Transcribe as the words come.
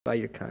by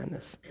your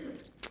kindness.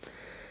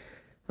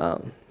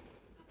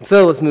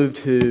 So let's move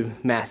to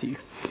Matthew.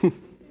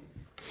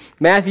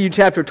 Matthew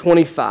chapter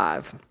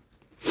 25.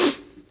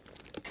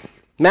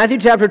 Matthew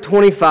chapter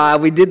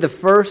 25, we did the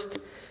first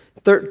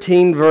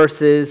 13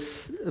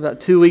 verses about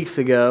 2 weeks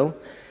ago,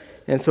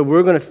 and so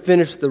we're going to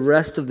finish the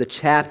rest of the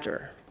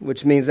chapter,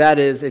 which means that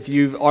is, if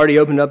you've already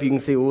opened up, you can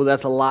see, well,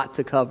 that's a lot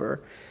to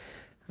cover.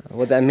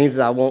 What that means is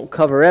I won't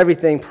cover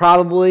everything,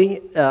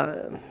 probably.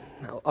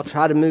 I'll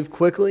try to move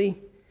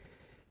quickly.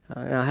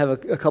 And I have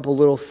a couple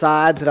little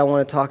sides that I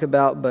want to talk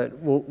about, but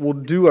we'll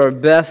do our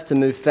best to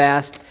move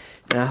fast,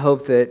 and I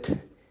hope that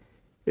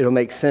it'll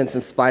make sense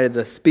in spite of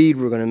the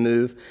speed we're going to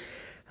move.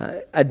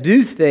 I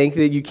do think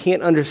that you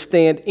can't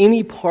understand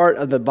any part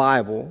of the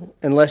Bible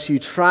unless you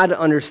try to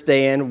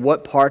understand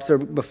what parts are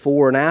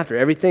before and after.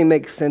 Everything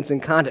makes sense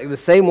in context. The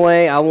same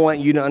way I want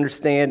you to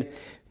understand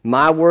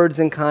my words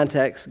in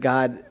context,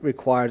 God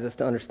requires us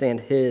to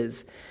understand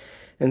His.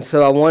 And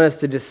so I want us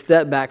to just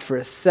step back for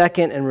a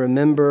second and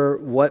remember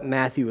what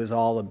Matthew is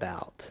all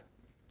about.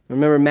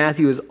 Remember,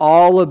 Matthew is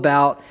all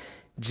about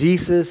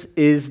Jesus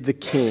is the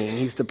King.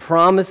 He's the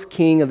promised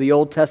King of the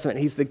Old Testament.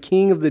 He's the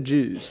King of the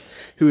Jews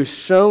who has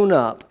shown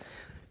up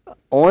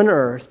on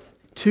earth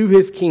to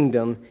His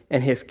kingdom,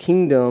 and His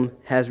kingdom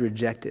has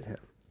rejected Him.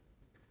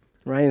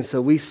 Right, and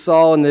so we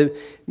saw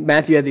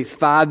Matthew had these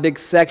 5 big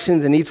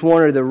sections, and each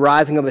one are the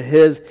rising up of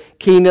His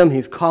kingdom.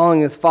 He's calling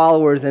His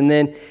followers, and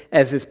then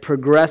as it's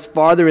progressed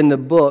farther in the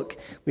book,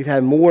 we've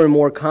had more and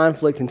more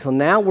conflict until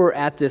now we're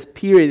at this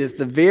period. It's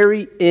the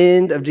very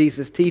end of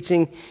Jesus'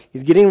 teaching.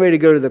 He's getting ready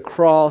to go to the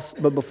cross,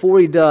 but before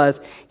He does,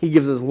 He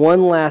gives us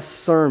one last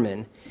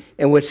sermon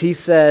in which He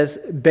says,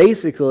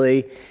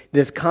 basically,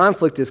 this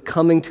conflict is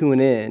coming to an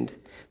end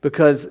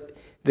because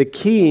the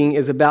King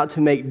is about to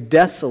make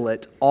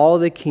desolate all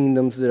the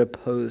kingdoms that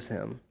oppose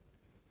Him.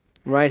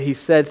 Right? He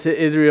said to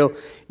Israel,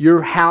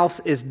 your house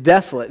is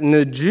desolate. And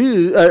the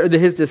Jews,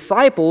 His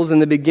disciples in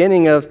the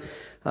beginning of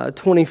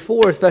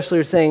 24 especially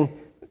are saying,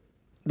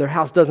 their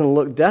house doesn't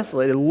look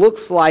desolate. It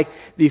looks like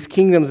these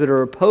kingdoms that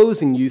are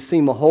opposing you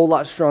seem a whole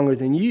lot stronger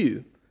than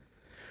you.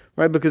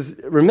 Right? Because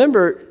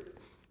remember,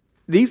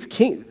 this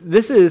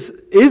is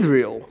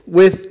Israel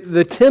with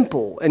the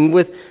temple and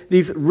with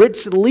these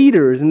rich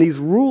leaders and these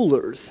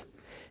rulers.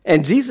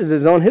 And Jesus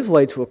is on His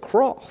way to a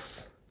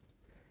cross.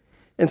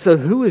 And so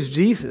who is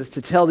Jesus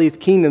to tell these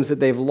kingdoms that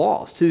they've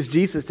lost? Who's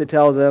Jesus to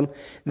tell them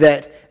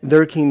that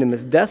their kingdom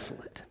is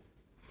desolate?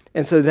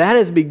 And so that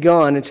has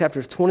begun in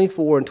chapters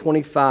 24 and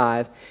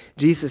 25,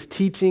 Jesus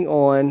teaching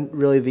on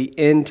really the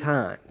end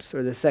times,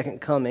 or the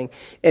second coming.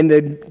 And the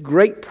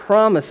great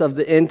promise of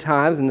the end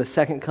times and the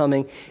second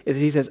coming is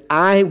He says,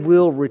 I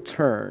will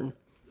return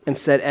and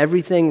set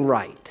everything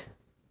right.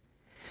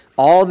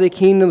 All the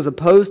kingdoms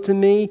opposed to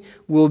me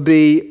will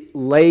be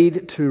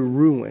laid to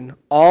ruin.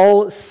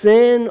 All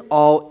sin,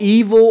 all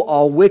evil,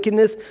 all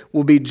wickedness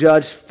will be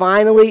judged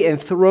finally and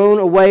thrown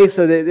away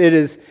so that it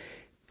is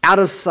out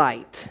of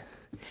sight.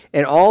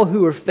 And all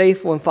who are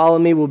faithful and follow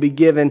me will be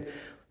given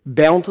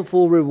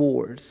bountiful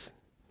rewards,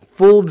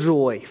 full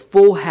joy,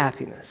 full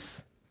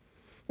happiness.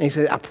 And He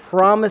said, I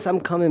promise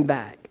I'm coming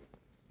back.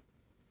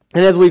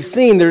 And as we've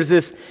seen, there's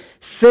this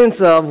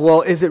sense of,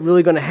 well, is it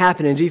really going to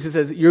happen? And Jesus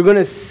says, you're going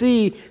to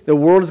see the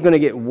world is going to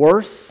get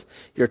worse.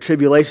 Your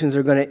tribulations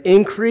are going to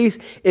increase.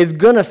 It's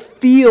going to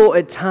feel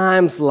at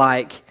times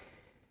like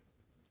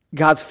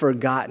God's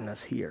forgotten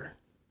us here.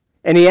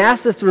 And He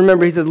asked us to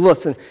remember, He says,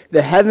 listen,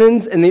 the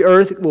heavens and the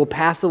earth will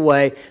pass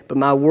away, but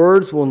my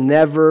words will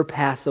never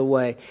pass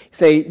away.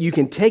 Say, you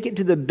can take it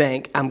to the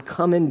bank, I'm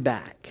coming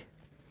back.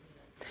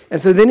 And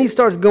so then He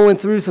starts going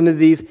through some of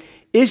these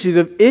issues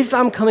of, if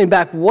I'm coming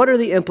back, what are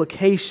the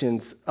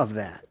implications of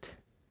that?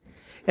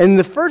 And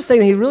the first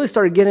thing He really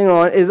started getting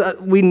on is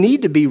we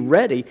need to be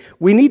ready.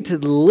 We need to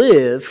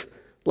live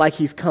like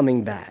He's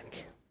coming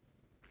back.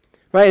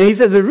 Right? And He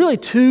says there's really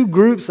 2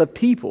 groups of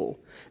people.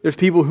 There's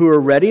people who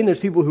are ready and there's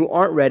people who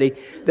aren't ready.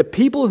 The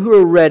people who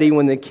are ready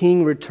when the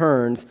King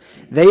returns,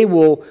 they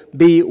will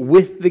be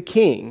with the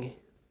King.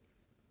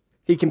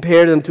 He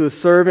compared them to a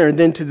servant, and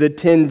then to the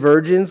 10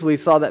 virgins. We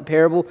saw that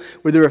parable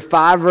where there were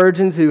 5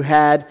 virgins who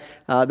had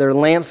their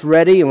lamps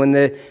ready, and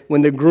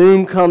when the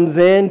groom comes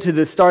in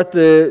to start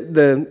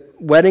the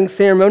wedding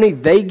ceremony,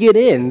 they get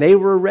in. They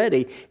were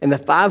ready. And the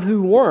 5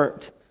 who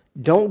weren't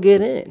don't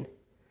get in.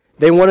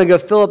 They want to go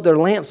fill up their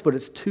lamps, but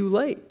it's too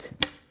late.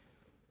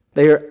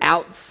 They are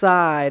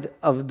outside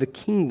of the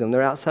kingdom.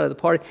 They're outside of the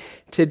party.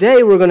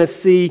 Today we're going to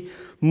see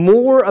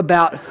more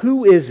about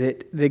who is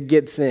it that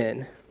gets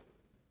in.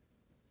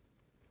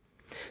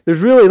 There's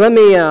really, let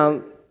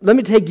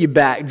me take you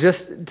back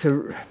just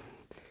to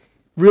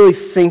really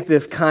sink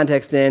this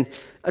context in.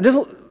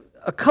 Just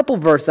a couple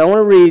verses. I want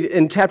to read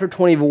in chapter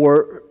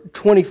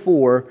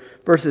 24,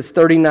 verses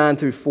 39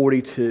 through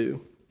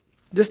 42.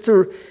 Just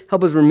to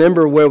help us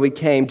remember where we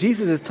came.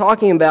 Jesus is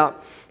talking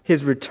about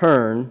His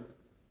return.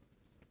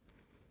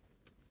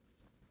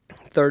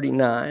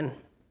 39.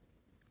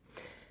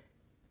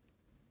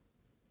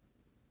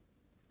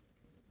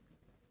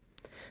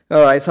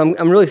 All right, so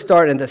I'm really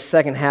starting at the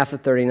second half of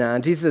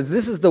 39. Jesus says,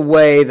 this is the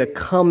way the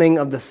coming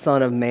of the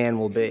Son of Man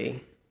will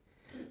be.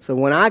 So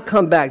when I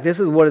come back, this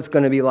is what it's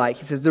going to be like.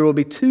 He says, there will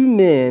be two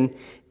men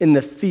in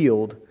the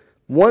field.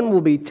 One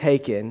will be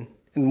taken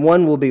and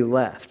one will be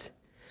left.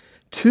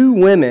 Two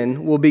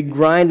women will be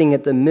grinding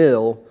at the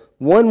mill.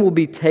 One will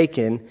be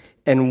taken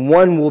and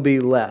one will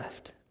be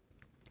left.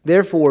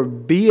 Therefore,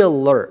 be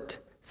alert,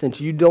 since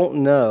you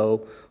don't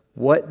know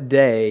what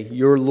day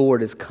your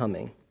Lord is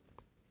coming.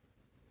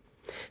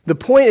 The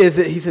point is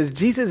that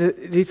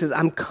Jesus says,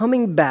 I'm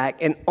coming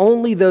back, and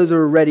only those who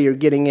are ready are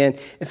getting in.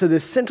 And so the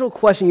central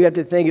question you have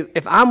to think is,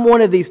 if I'm one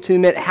of these two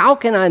men, how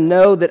can I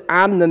know that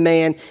I'm the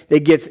man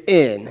that gets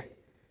in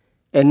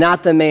and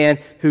not the man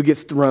who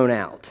gets thrown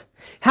out?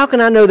 How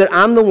can I know that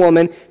I'm the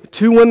woman,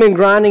 two women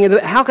grinding?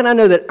 How can I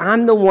know that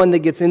I'm the one that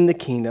gets in the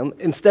kingdom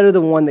instead of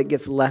the one that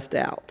gets left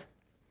out?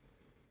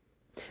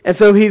 And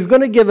so he's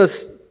going to give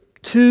us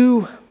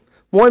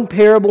one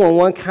parable and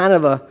one kind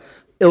of a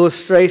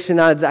illustration,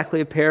 not exactly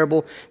a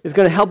parable, is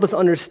going to help us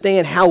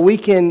understand how we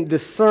can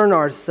discern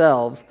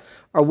ourselves.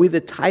 Are we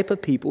the type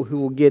of people who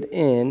will get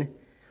in?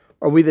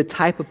 Are we the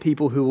type of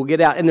people who will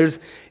get out? And it's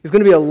going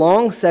to be a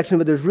long section,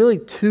 but there's really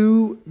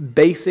two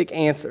basic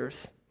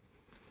answers.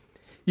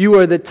 You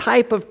are the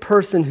type of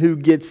person who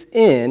gets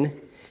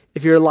in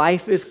if your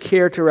life is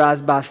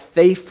characterized by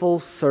faithful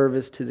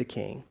service to the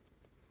King.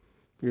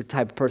 You're the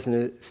type of person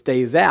who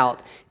stays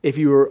out if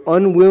you are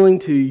unwilling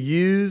to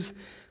use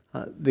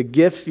the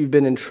gifts you've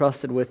been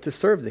entrusted with to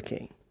serve the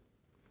King.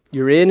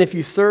 You're in if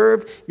you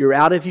serve, you're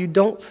out if you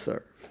don't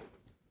serve.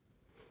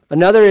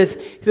 Another is,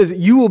 he says,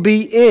 you will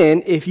be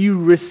in if you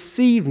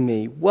receive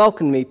me,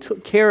 welcomed me,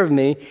 took care of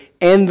me,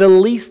 and the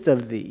least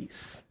of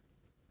these.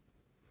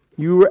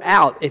 You were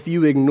out if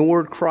you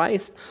ignored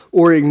Christ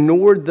or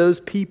ignored those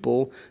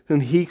people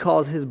whom he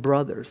calls his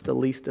brothers, the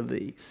least of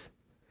these.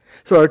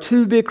 So our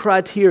two big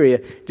criteria,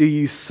 do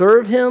you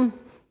serve him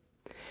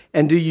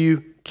and do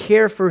you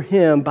care for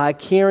him by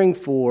caring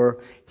for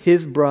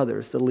his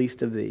brothers, the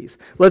least of these?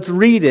 Let's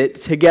read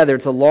it together.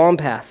 It's a long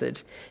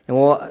passage, and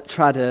we'll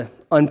try to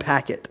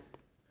unpack it.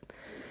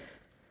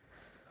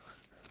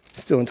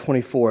 Still in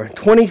 25,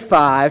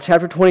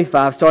 chapter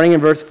 25, starting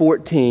in verse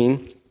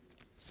 14.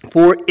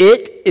 For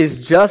it is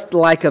just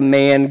like a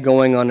man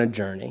going on a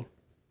journey.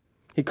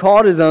 He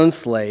called his own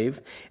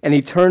slaves, and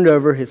he turned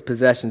over his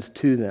possessions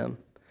to them.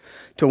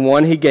 To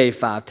one he gave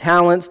 5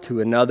 talents,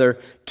 to another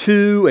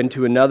 2, and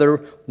to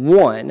another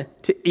 1,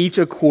 to each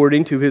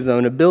according to his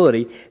own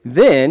ability.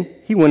 Then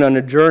he went on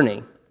a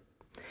journey.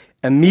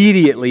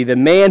 Immediately the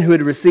man who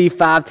had received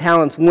 5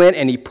 talents went,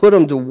 and he put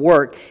them to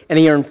work, and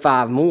he earned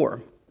 5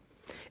 more.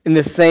 In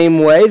the same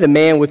way, the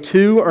man with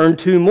 2 earned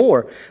 2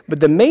 more. But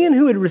the man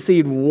who had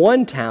received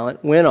 1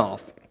 talent went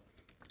off,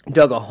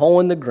 dug a hole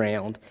in the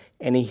ground,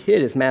 and he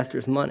hid his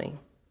master's money.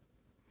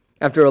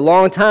 After a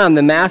long time,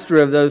 the master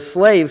of those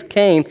slaves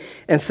came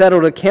and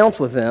settled accounts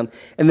with them.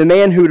 And the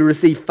man who had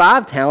received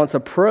 5 talents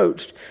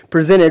approached,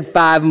 presented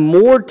 5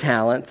 more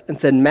talents, and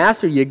said,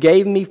 Master, you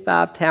gave me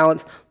 5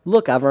 talents.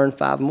 Look, I've earned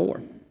 5 more.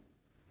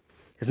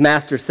 His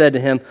master said to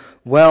him,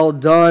 Well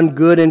done,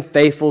 good and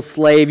faithful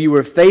slave. You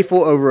were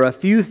faithful over a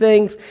few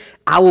things.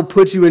 I will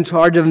put you in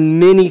charge of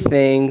many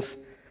things.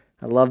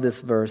 I love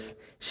this verse.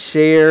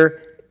 Share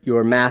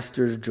your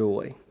master's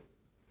joy.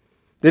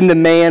 Then the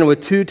man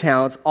with 2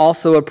 talents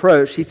also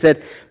approached. He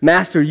said,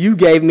 Master, you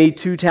gave me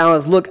 2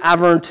 talents. Look,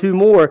 I've earned 2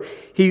 more.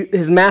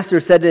 His master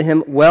said to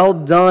him, Well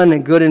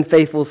done, good and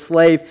faithful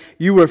slave.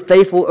 You were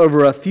faithful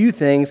over a few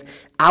things.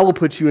 I will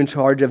put you in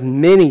charge of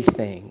many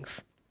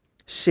things.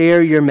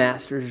 Share your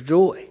master's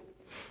joy.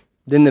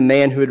 Then the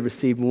man who had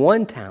received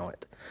 1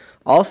 talent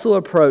also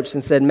approached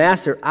and said,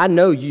 Master, I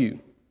know you.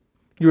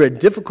 You're a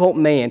difficult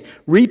man,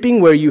 reaping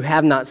where you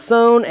have not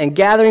sown and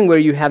gathering where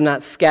you have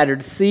not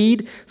scattered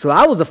seed. So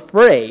I was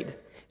afraid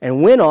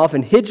and went off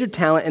and hid your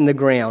talent in the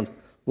ground.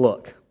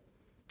 Look,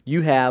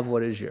 you have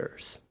what is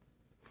yours.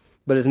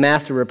 But his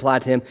master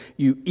replied to him,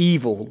 You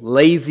evil,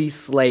 lazy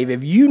slave.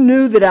 If you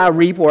knew that I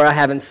reap where I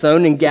haven't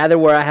sown and gather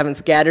where I haven't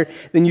scattered,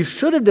 then you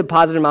should have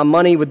deposited my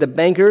money with the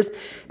bankers,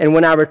 and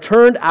when I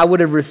returned, I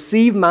would have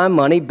received my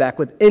money back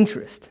with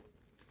interest.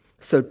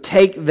 So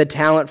take the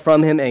talent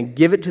from him and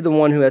give it to the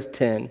one who has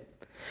 10.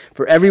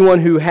 For everyone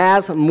who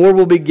has, more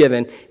will be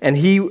given, and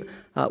he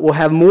will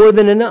have more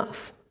than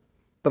enough.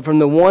 But from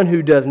the one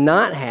who does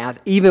not have,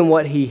 even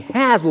what he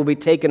has will be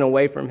taken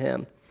away from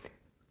him.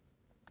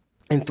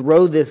 And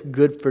throw this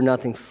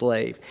good-for-nothing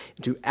slave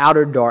into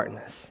outer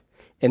darkness.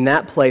 In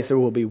that place there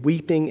will be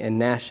weeping and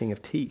gnashing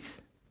of teeth.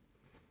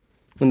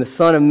 When the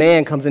Son of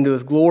Man comes into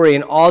his glory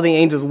and all the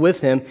angels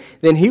with him,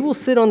 then he will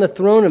sit on the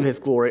throne of his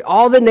glory.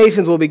 All the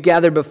nations will be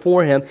gathered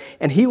before him,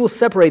 and he will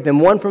separate them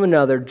one from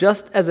another,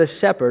 just as a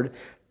shepherd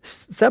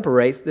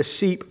separates the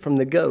sheep from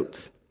the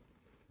goats.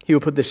 He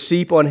will put the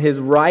sheep on his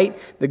right,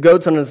 the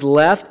goats on his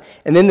left,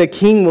 and then the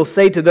king will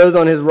say to those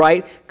on his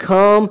right,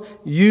 Come,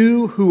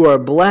 you who are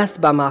blessed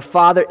by my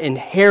Father,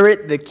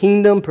 inherit the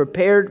kingdom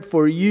prepared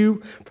for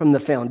you from the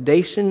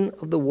foundation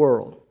of the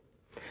world.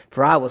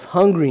 For I was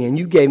hungry, and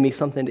you gave me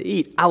something to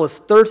eat. I was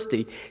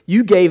thirsty.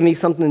 You gave me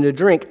something to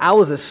drink. I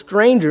was a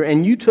stranger,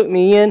 and you took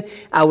me in.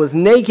 I was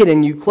naked,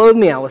 and you clothed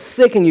me. I was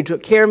sick, and you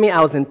took care of me.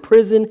 I was in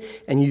prison,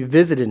 and you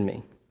visited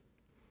me.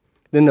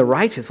 Then the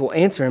righteous will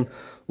answer him,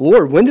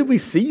 Lord, when did we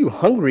see you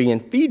hungry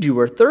and feed you,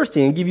 or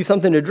thirsty and give you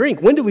something to drink?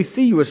 When did we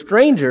see you a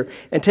stranger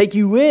and take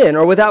you in,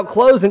 or without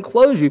clothes and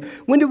clothe you?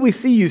 When did we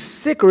see you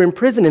sick or in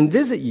prison and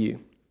visit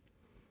you?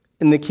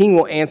 And the king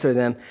will answer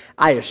them,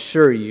 I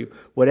assure you,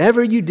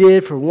 whatever you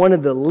did for one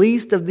of the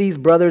least of these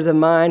brothers of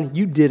mine,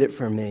 you did it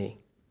for me.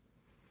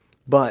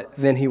 But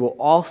then he will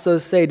also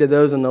say to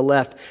those on the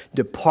left,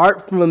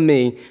 Depart from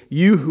me,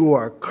 you who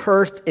are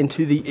cursed,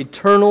 into the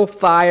eternal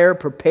fire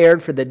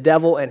prepared for the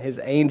devil and his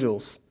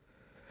angels.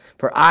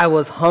 For I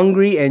was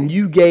hungry, and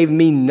you gave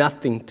me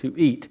nothing to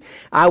eat.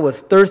 I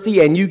was thirsty,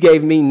 and you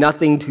gave me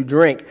nothing to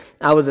drink.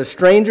 I was a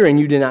stranger, and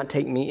you did not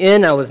take me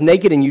in. I was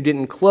naked, and you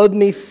didn't clothe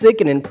me, sick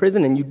and in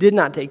prison, and you did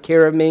not take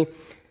care of me.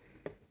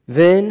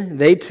 Then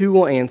they too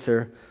will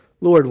answer,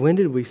 Lord, when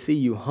did we see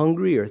you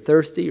hungry or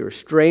thirsty or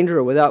stranger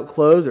or without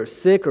clothes or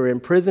sick or in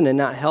prison and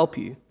not help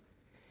you?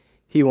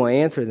 He will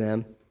answer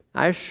them,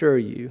 I assure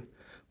you,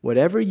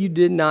 whatever you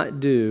did not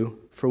do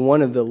for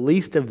one of the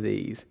least of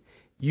these,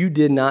 you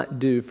did not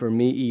do for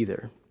me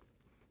either.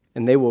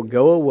 And they will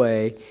go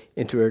away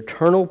into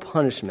eternal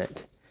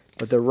punishment,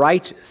 but the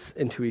righteous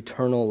into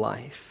eternal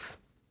life.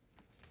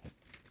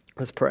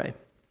 Let's pray.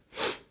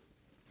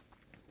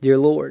 Dear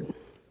Lord,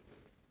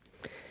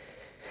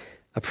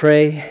 I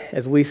pray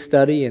as we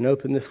study and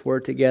open this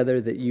word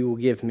together that you will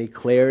give me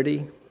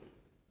clarity.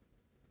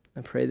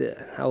 I pray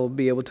that I will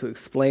be able to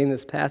explain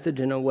this passage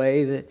in a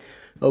way that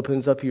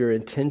opens up your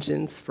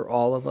intentions for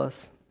all of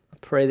us. I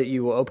pray that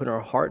you will open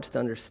our hearts to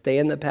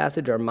understand the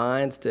passage, our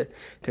minds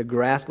to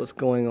grasp what's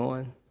going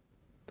on.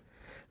 I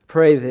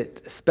pray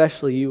that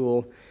especially you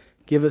will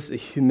give us a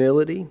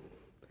humility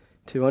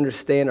to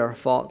understand our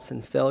faults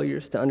and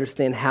failures, to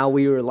understand how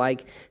we were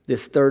like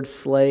this third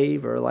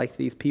slave or like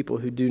these people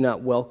who do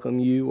not welcome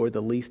you or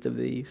the least of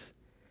these.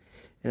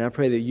 And I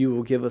pray that you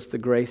will give us the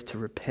grace to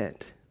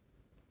repent,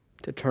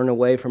 to turn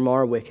away from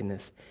our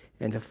wickedness,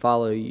 and to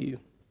follow you.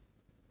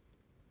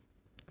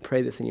 I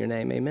pray this in your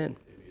name. Amen.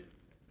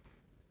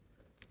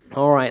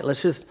 All right,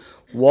 let's just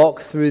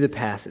walk through the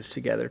passage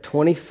together.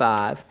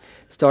 25,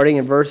 starting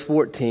in verse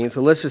 14.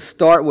 So let's just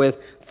start with,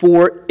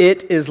 for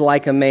it is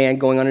like a man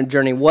going on a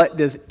journey. What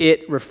does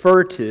it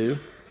refer to?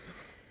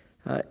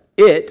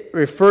 It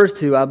refers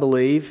to, I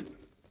believe,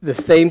 the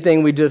same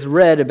thing we just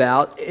read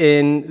about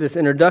in this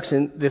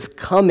introduction, this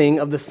coming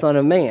of the Son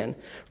of Man.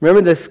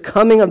 Remember, this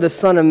coming of the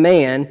Son of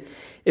Man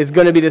is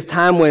going to be this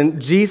time when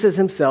Jesus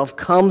himself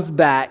comes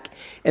back,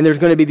 and there's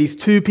going to be these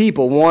two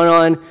people,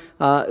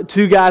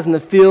 two guys in the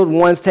field,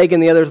 one's taken,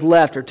 the other's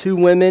left, or two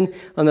women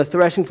on the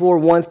threshing floor,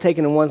 one's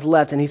taken and one's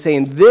left. And he's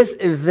saying this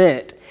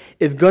event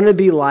is going to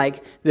be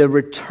like the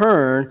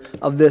return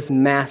of this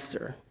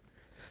master.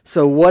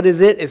 So what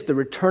is it? It's the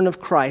return of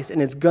Christ,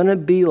 and it's going to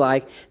be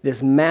like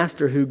this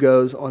master who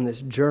goes on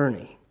this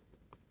journey.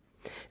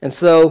 And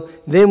so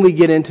then we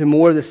get into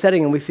more of the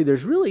setting, and we see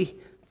there's really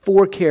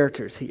 4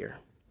 characters here.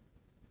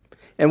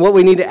 And what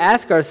we need to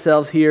ask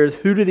ourselves here is,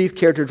 who do these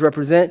characters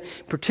represent?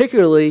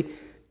 Particularly,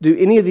 do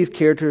any of these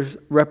characters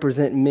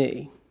represent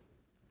me?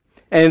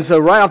 And so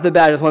right off the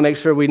bat, I just want to make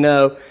sure we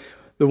know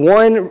the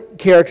one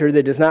character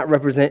that does not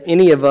represent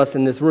any of us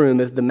in this room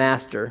is the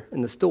master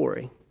in the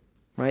story,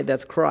 right?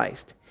 That's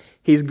Christ.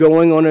 He's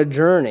going on a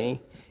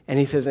journey, and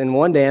he says, and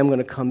one day I'm going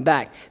to come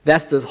back.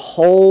 That's the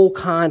whole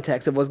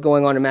context of what's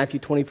going on in Matthew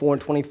 24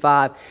 and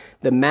 25.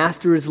 The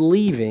master is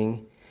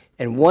leaving,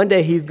 and one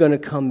day he's going to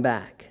come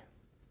back.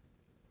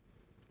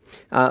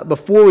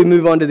 Before we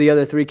move on to the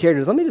other 3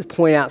 characters, let me just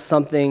point out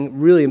something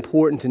really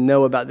important to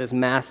know about this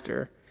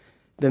master.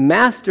 The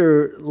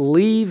master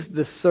leaves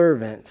the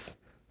servants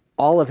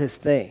all of his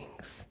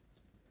things,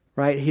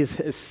 right? His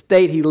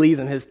estate, he leaves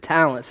them, his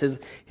talents,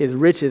 his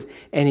riches,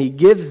 and he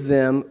gives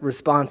them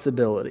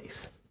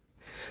responsibilities.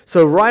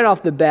 So right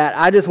off the bat,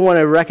 I just want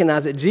to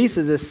recognize that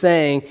Jesus is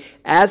saying,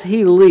 as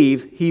he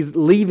leaves, he's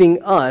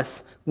leaving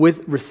us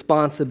with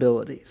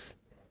responsibilities.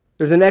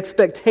 There's an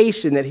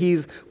expectation that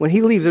when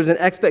he leaves, there's an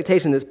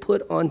expectation that's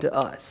put onto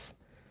us.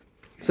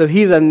 So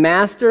he's a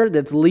master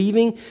that's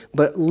leaving,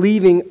 but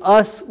leaving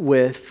us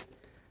with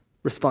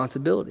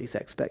responsibilities,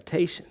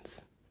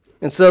 expectations.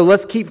 And so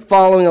let's keep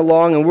following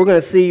along, and we're going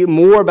to see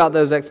more about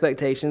those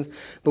expectations,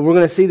 but we're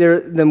going to see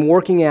them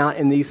working out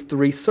in these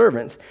 3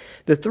 servants.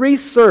 The 3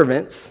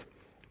 servants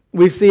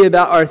we see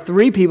about are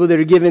 3 people that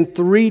are given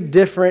 3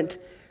 different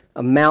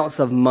amounts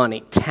of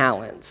money,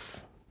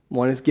 talents.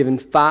 One is given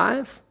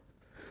 5.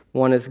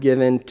 One is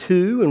given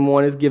 2, and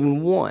one is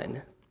given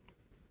 1.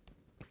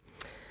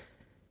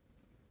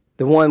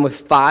 The one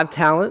with 5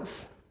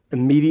 talents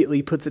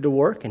immediately puts it to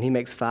work, and he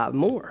makes 5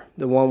 more.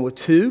 The one with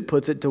 2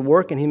 puts it to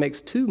work, and he makes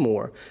 2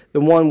 more.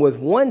 The one with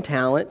 1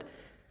 talent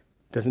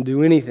doesn't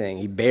do anything.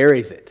 He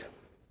buries it,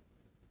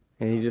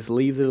 and he just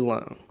leaves it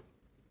alone.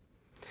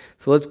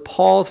 So let's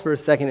pause for a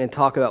second and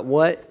talk about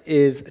what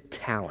is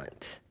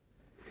talent.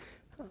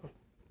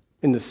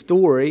 in the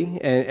story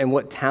and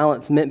what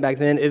talents meant back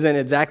then isn't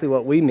exactly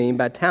what we mean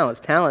by talents.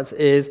 Talents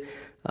is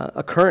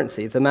a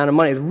currency. It's the amount of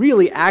money. It's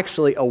really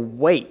actually a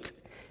weight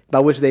by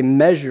which they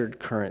measured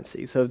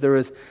currency. So if there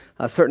was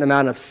a certain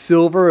amount of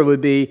silver, it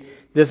would be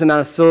this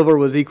amount of silver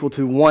was equal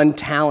to 1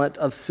 talent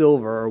of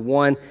silver or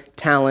 1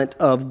 talent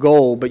of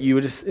gold. But you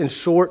would just, in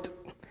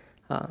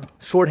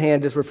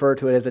shorthand, just refer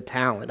to it as a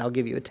talent. I'll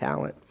give you a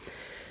talent.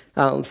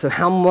 So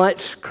how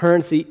much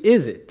currency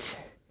is it?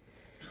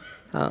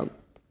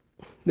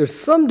 There's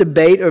some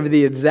debate over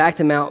the exact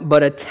amount,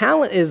 but a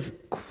talent is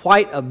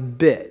quite a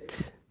bit.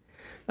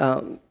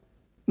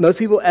 Most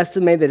people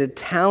estimate that a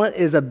talent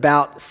is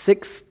about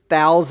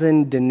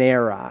 6,000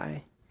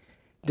 denarii.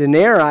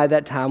 Denarii at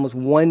that time was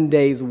 1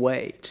 day's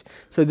wage.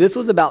 So this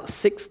was about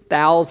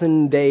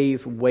 6,000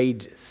 days'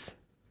 wages.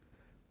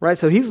 Right?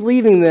 So he's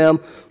leaving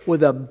them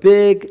with a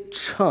big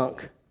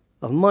chunk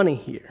of money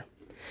here.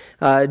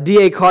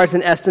 D.A.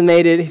 Carson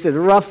estimated, he says,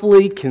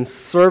 roughly,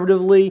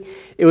 conservatively,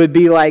 it would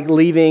be like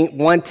leaving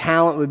 1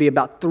 talent would be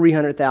about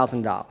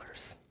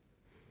 $300,000.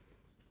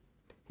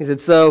 He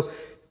said, so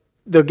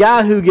the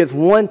guy who gets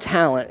 1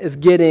 talent is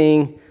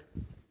getting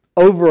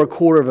over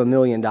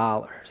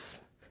 $250,000.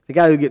 The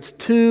guy who gets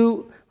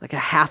 2, like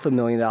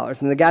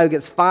 $500,000. And the guy who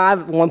gets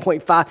 5,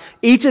 1.5.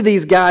 Each of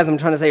these guys, I'm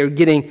trying to say, are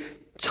getting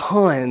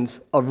tons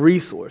of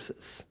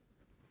resources.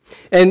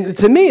 And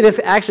to me,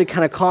 this actually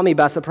kind of caught me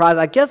by surprise,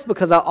 I guess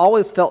because I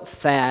always felt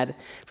sad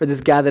for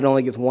this guy that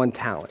only gets 1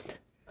 talent.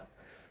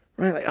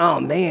 Right? Like, oh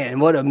man,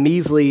 what a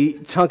measly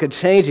chunk of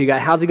change he got.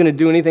 How's he going to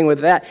do anything with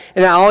that?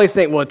 And I always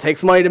think, well, it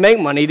takes money to make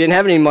money. He didn't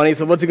have any money,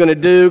 so what's he going to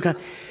do?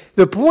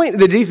 The point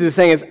that Jesus is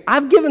saying is,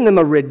 I've given them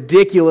a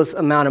ridiculous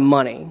amount of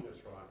money.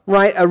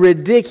 Right? A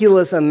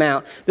ridiculous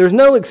amount. There's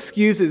no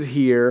excuses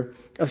here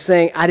of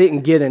saying, I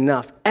didn't get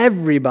enough.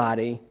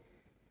 Everybody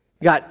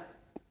got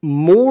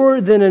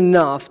more than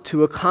enough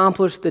to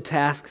accomplish the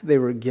task they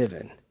were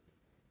given.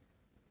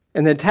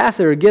 And the task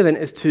they were given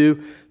is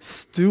to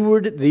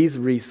steward these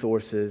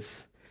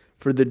resources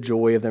for the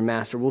joy of their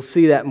master. We'll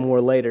see that more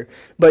later.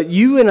 But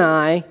you and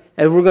I,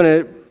 as we're going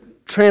to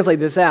translate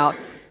this out,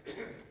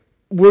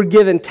 we're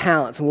given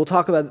talents, and we'll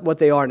talk about what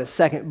they are in a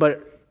second.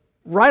 But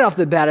right off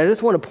the bat, I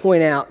just want to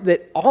point out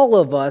that all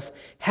of us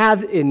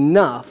have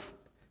enough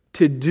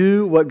to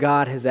do what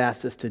God has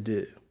asked us to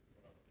do.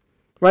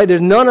 Right?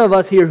 There's none of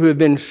us here who have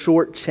been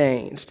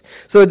shortchanged.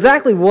 So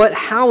exactly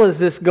how is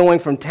this going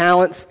from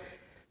talents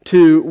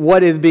to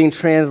what is being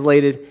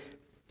translated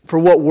for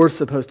what we're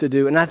supposed to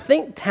do? And I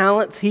think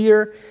talents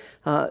here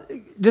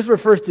just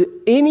refers to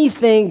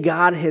anything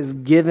God has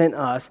given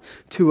us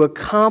to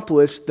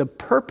accomplish the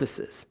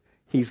purposes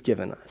He's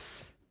given us.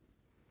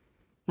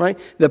 Right?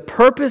 The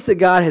purpose that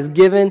God has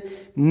given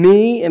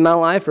me in my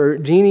life, or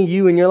Jeannie,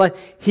 you in your life,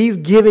 He's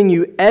giving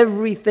you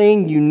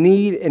everything you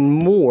need and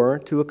more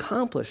to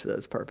accomplish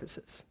those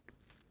purposes.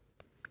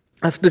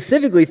 I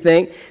specifically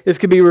think this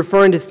could be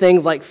referring to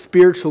things like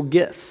spiritual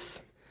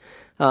gifts.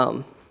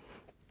 Let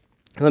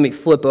me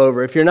flip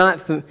over. If you're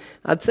not,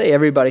 I'd say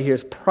everybody here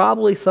is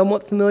probably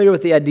somewhat familiar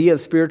with the idea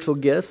of spiritual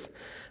gifts,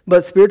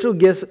 but spiritual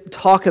gifts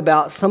talk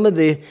about some of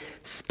the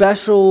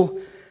special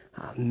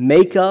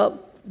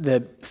makeup,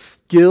 the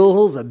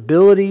skills,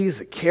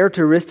 abilities,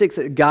 characteristics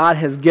that God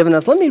has given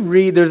us. Let me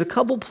read. There's a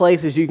couple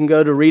places you can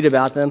go to read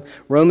about them.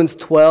 Romans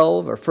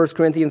 12 or 1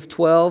 Corinthians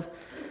 12.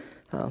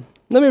 Let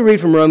me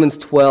read from Romans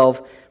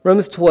 12.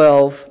 Romans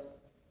 12,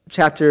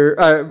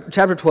 chapter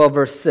 12,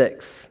 verse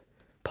 6.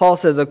 Paul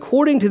says,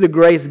 according to the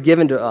grace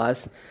given to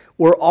us,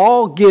 we're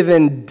all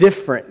given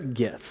different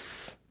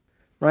gifts.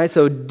 Right?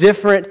 So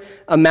different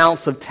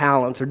amounts of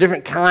talents or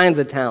different kinds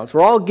of talents.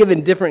 We're all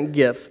given different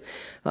gifts.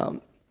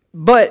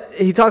 But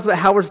he talks about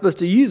how we're supposed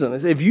to use them.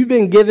 If you've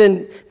been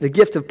given the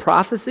gift of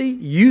prophecy,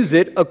 use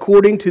it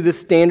according to the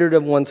standard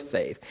of one's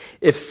faith.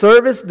 If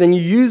service, then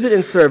you use it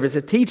in service.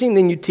 If teaching,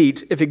 then you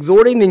teach. If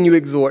exhorting, then you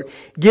exhort.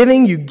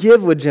 Giving, you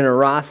give with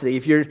generosity.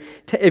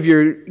 If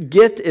your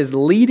gift is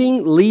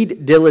leading,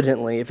 lead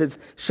diligently. If it's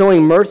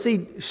showing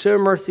mercy, show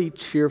mercy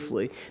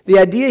cheerfully. The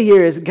idea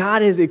here is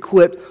God has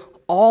equipped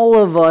all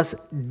of us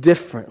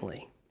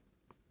differently.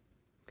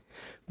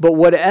 But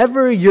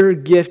whatever your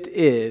gift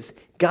is,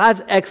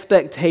 God's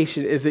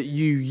expectation is that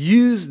you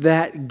use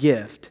that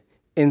gift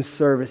in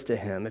service to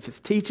Him. If it's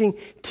teaching,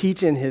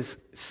 teach in His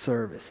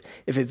service.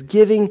 If it's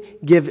giving,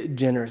 give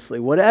generously.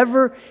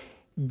 Whatever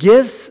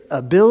gifts,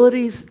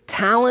 abilities,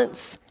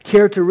 talents,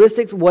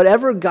 characteristics,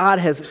 whatever God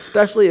has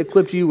specially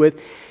equipped you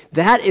with,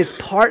 that is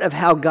part of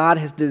how God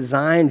has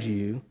designed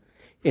you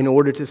in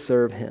order to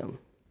serve Him.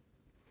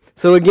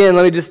 So again,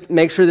 let me just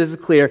make sure this is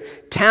clear.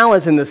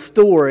 Talents in the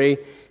story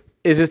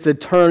is just a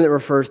term that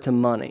refers to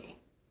money.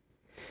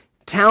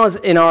 Talents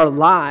in our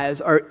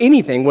lives are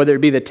anything, whether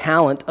it be the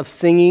talent of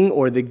singing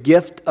or the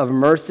gift of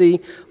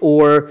mercy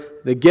or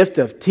the gift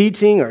of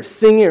teaching or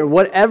singing or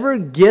whatever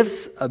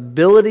gifts,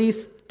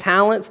 abilities,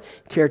 talents,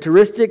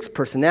 characteristics,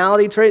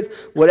 personality traits,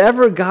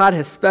 whatever God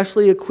has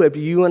specially equipped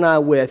you and I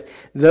with,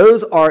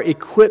 those are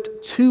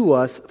equipped to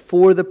us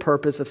for the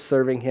purpose of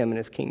serving Him in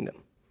His kingdom.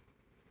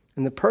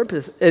 And the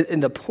purpose,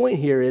 and the point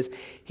here is,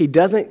 he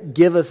doesn't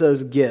give us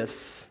those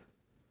gifts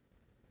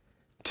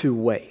to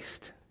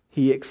waste.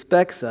 He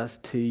expects us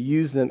to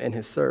use them in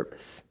his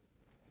service.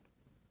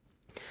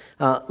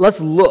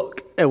 Let's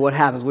look at what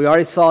happens. We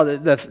already saw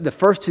that the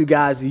first two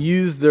guys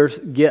use their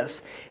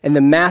gifts, and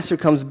the master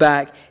comes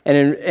back,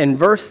 and in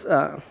verse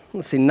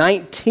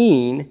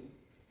 19,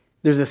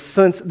 there's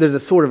a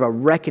sort of a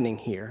reckoning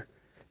here.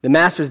 The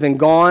master's been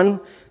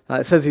gone.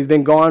 It says he's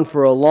been gone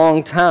for a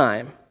long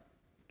time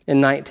in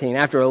 19,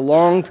 after a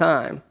long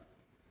time.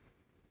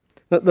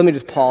 Let me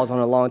just pause on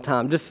a long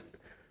time, just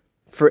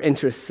for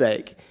interest's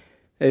sake.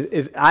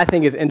 I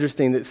think it's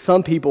interesting that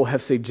some people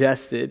have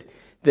suggested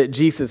that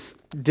Jesus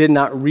did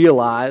not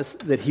realize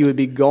that he would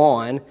be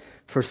gone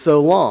for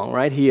so long,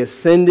 right? He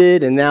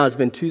ascended, and now it's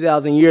been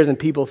 2,000 years, and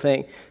people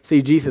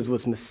see, Jesus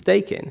was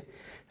mistaken.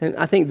 And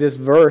I think this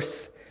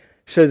verse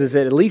shows us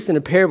that, at least in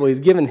a parable, he's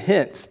given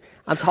hints.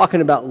 I'm talking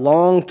about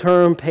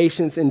long-term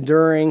patience,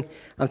 enduring.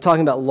 I'm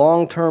talking about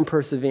long-term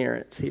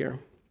perseverance here.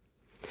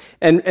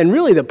 And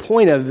really the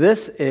point of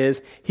this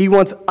is he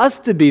wants us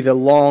to be the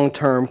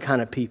long-term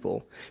kind of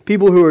people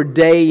who are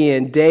day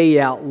in, day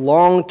out,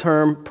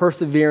 long-term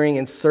persevering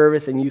in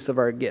service and use of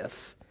our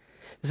gifts.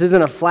 This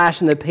isn't a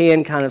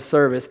flash-in-the-pan kind of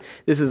service.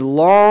 This is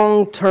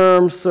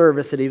long-term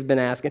service that he's been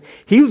asking.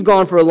 He was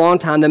gone for a long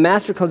time. The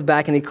master comes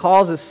back and he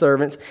calls his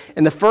servants,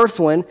 and the first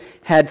one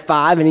had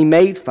 5 and he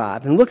made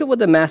 5. And look at what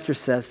the master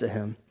says to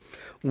him.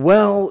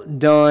 Well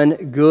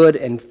done, good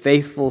and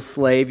faithful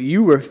slave.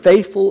 You were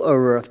faithful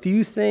over a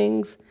few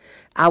things.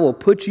 I will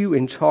put you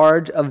in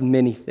charge of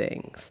many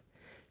things.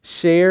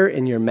 Share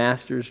in your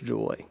master's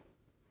joy.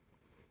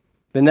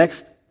 The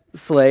next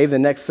slave, the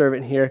next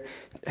servant here,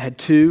 had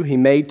 2. He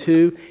made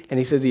 2, and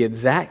he says the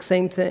exact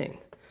same thing.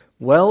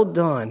 Well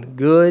done,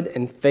 good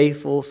and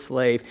faithful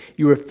slave.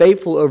 You were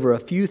faithful over a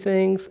few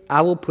things.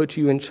 I will put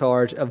you in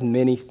charge of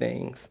many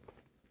things.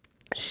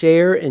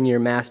 Share in your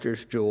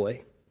master's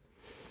joy.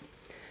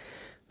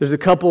 There's a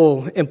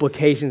couple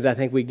implications I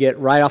think we get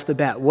right off the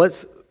bat.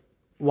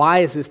 Why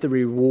is this the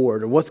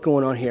reward, or what's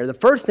going on here? The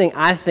first thing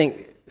I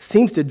think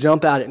seems to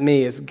jump out at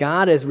me is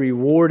God is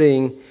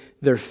rewarding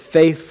their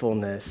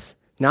faithfulness,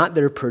 not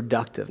their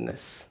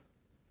productiveness.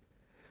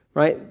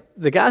 Right?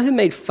 The guy who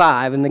made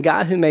 5 and the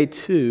guy who made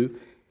 2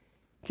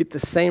 get the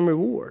same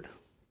reward.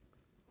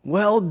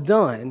 Well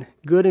done,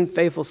 good and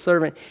faithful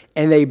servant,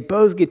 and they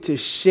both get to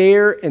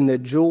share in the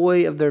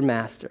joy of their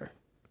master.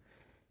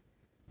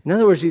 In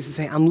other words, Jesus is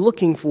saying, I'm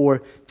looking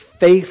for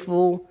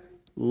faithful,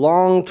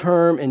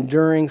 long-term,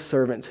 enduring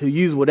servants who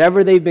use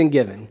whatever they've been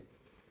given.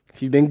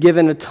 If you've been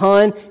given a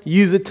ton,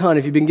 use a ton.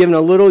 If you've been given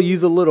a little,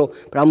 use a little.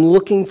 But I'm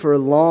looking for a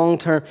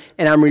long-term,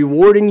 and I'm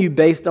rewarding you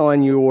based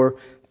on your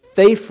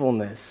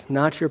faithfulness,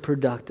 not your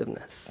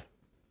productiveness.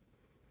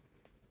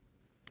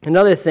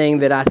 Another thing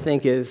that I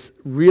think is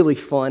really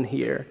fun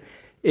here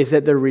is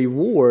that the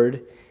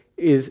reward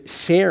is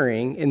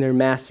sharing in their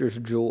master's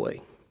joy.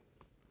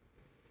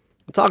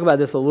 We'll talk about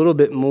this a little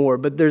bit more,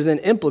 but there's an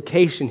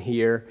implication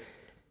here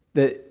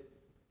that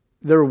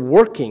they're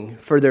working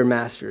for their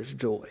master's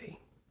joy.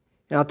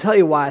 And I'll tell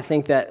you why I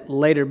think that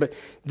later, but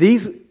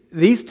these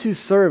 2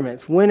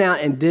 servants went out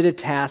and did a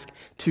task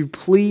to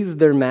please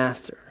their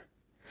master.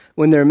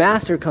 When their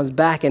master comes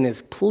back and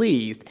is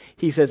pleased,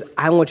 he says,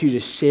 I want you to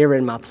share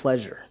in my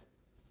pleasure.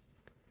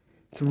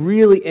 It's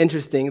really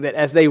interesting that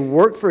as they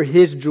worked for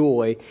his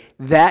joy,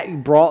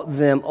 that brought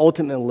them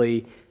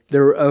ultimately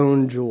their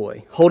own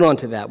joy. Hold on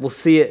to that. We'll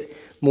see it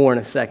more in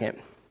a second.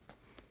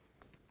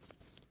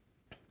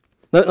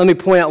 Let me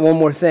point out one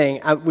more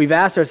thing. We've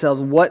asked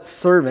ourselves, what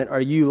servant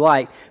are you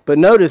like? But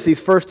notice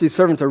these first 2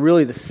 servants are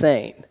really the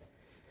same.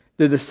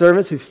 They're the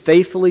servants who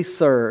faithfully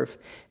serve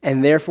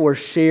and therefore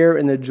share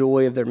in the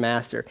joy of their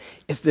master.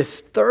 It's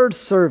this third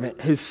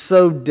servant who's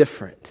so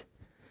different,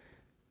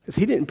 because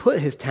he didn't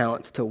put his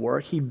talents to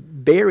work. He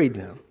buried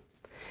them.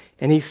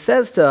 And he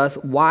says to us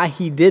why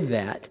he did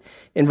that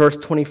in verse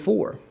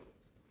 24.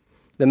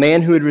 The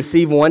man who had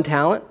received 1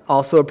 talent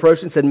also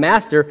approached and said,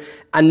 Master,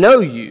 I know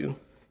you.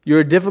 You're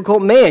a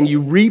difficult man.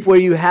 You reap where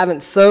you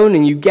haven't sown,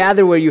 and you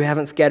gather where you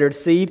haven't scattered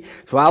seed.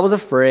 So I was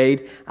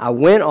afraid. I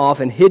went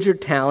off and hid your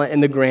talent in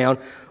the ground.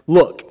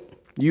 Look,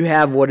 you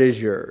have what is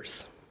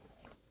yours.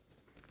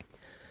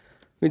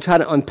 Let me try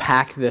to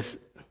unpack this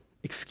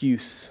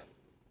excuse.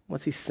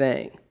 What's he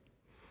saying?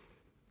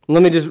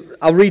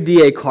 I'll read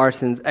D.A.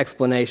 Carson's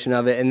explanation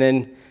of it, and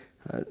then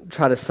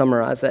try to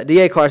summarize that.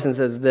 D.A. Carson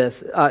says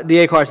this.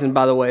 D.A. Carson,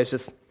 by the way, is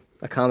just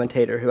a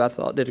commentator who I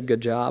thought did a good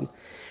job.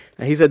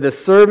 And he said, the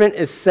servant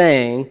is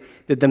saying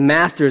that the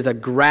master is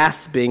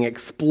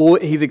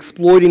he's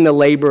exploiting the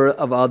labor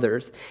of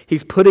others.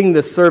 He's putting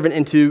the servant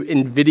into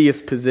invidious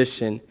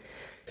position.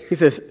 He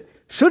says,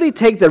 should he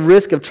take the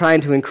risk of trying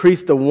to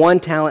increase the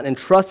 1 talent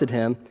entrusted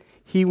him,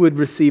 he would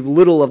receive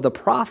little of the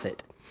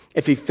profit.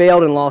 If he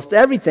failed and lost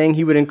everything,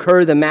 he would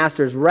incur the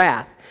master's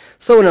wrath.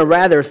 So in a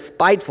rather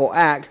spiteful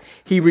act,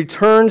 he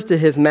returns to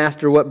his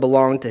master what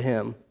belonged to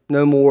him,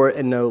 no more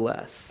and no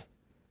less.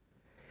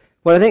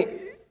 What I think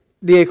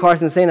D.A.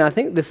 Carson is saying, and I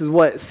think this is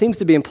what seems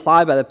to be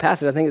implied by the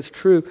passage, I think it's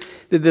true,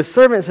 that the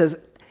servant says,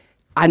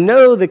 I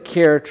know the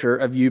character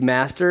of you,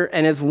 master,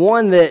 and it's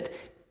one that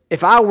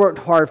if I worked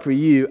hard for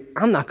you,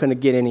 I'm not going to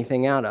get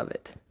anything out of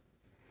it.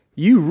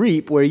 You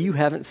reap where you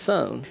haven't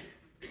sown.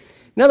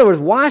 In other words,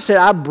 why should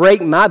I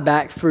break my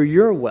back for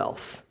your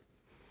wealth?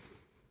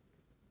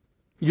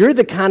 You're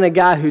the kind of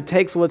guy who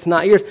takes what's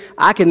not yours.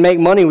 I can make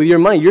money with your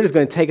money. You're just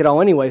going to take it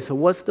all anyway, so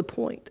what's the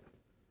point?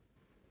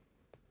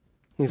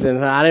 He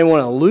says, I didn't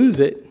want to lose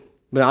it,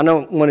 but I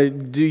don't want to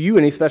do you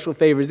any special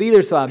favors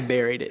either, so I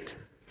buried it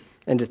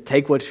and just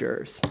take what's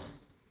yours.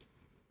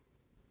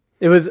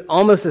 It was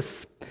almost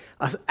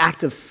an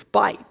act of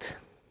spite.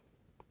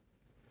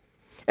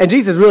 And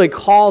Jesus really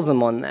calls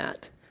him on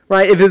that,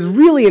 right? If it's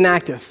really an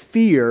act of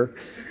fear,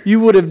 you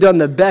would have done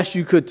the best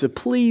you could to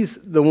please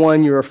the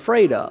one you're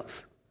afraid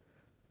of.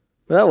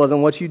 But that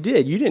wasn't what you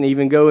did. You didn't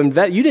even go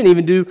invest. You didn't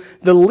even do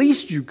the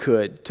least you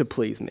could to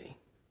please me.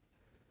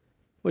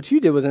 What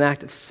you did was an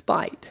act of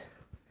spite.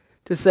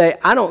 To say,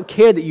 I don't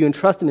care that you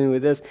entrusted me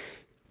with this.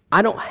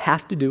 I don't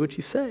have to do what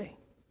you say.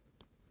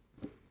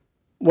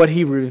 What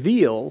he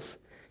reveals,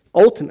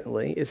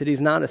 ultimately, is that he's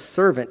not a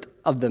servant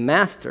of the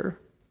master.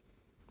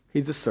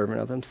 He's a servant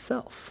of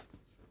himself.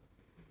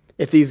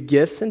 If these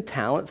gifts and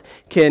talents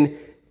can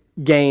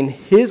gain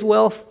his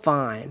wealth,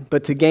 fine.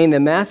 But to gain the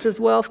master's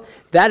wealth,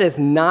 that is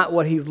not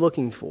what he's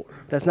looking for.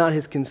 That's not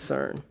his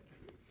concern.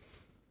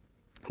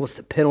 What's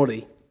the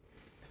penalty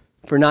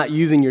for not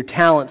using your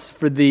talents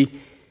for the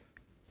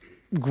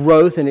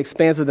growth and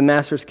expanse of the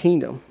master's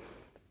kingdom?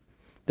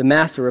 The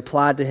master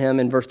replied to him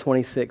in verse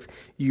 26,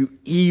 you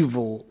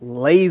evil,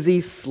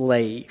 lazy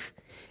slave.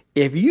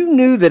 If you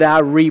knew that I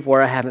reap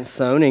where I haven't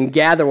sown and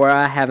gather where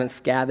I haven't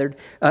scattered,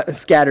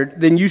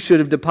 then you should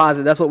have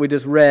deposited. That's what we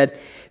just read.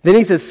 Then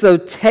he says, so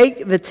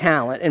take the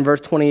talent, in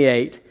verse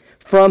 28,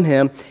 from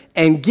him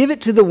and give it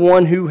to the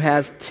one who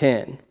has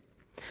 10.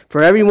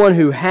 For everyone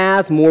who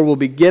has, more will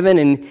be given,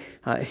 and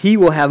he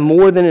will have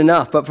more than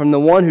enough. But from the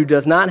one who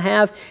does not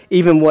have,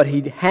 even what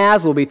he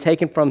has will be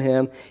taken from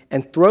him,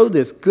 and throw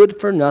this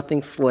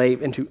good-for-nothing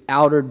slave into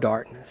outer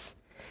darkness.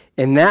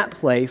 In that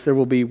place there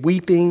will be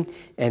weeping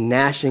and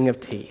gnashing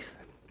of teeth.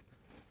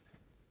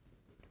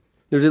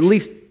 There's at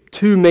least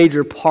two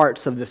major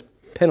parts of this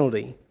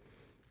penalty,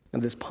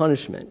 of this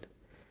punishment.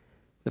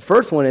 The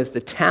first one is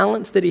the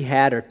talents that he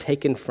had are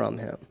taken from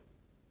him.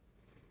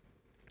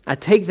 I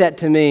take that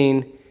to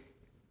mean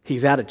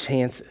he's out of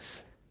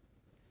chances.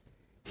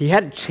 He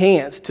had a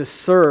chance to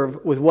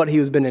serve with what he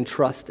was been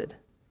entrusted.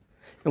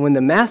 And when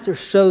the master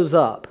shows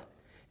up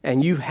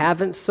and you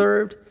haven't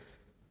served,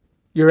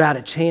 you're out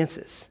of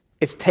chances.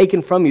 It's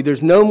taken from you.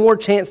 There's no more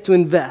chance to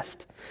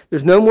invest.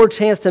 There's no more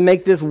chance to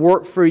make this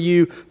work for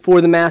you,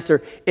 for the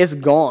master. It's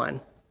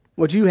gone.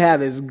 What you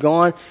have is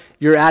gone.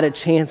 You're out of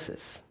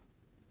chances.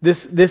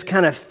 This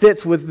kind of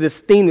fits with this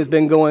theme that's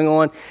been going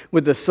on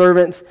with the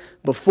servants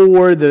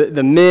before,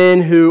 the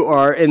men who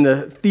are in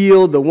the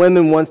field, the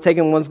women, one's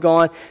taken, one's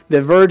gone,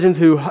 the virgins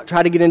who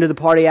try to get into the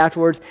party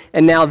afterwards,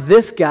 and now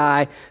this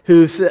guy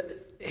whose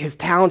his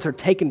talents are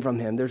taken from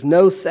him. There's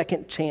no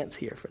second chance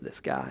here for this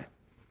guy.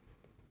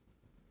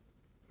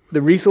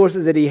 The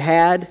resources that he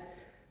had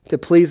to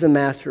please the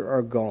master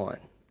are gone.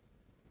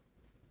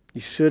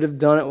 You should have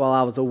done it while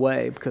I was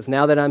away, because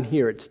now that I'm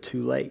here, it's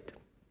too late.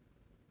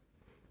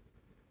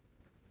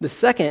 The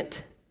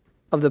second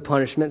of the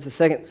punishments, the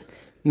second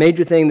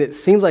major thing that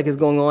seems like is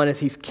going on, is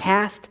he's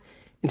cast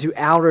into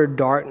outer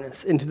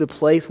darkness, into the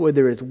place where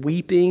there is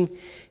weeping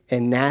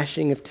and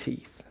gnashing of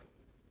teeth.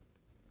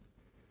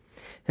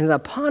 And as I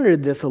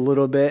pondered this a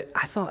little bit,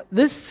 I thought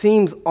this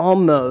seems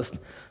almost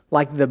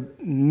like the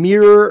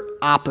mirror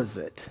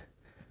opposite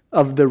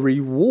of the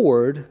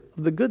reward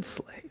of the good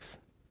slaves.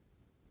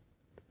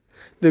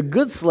 The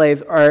good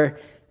slaves are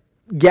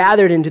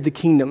gathered into the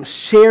kingdom,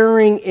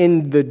 sharing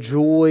in the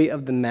joy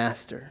of the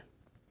master.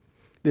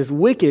 This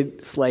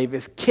wicked slave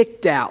is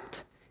kicked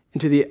out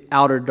into the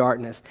outer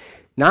darkness,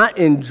 not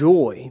in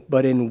joy,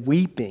 but in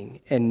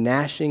weeping and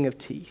gnashing of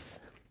teeth.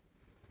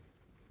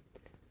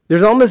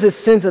 There's almost a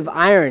sense of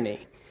irony.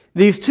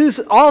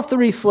 All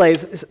three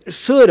slaves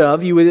should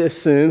have, you would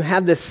assume,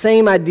 have the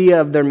same idea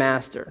of their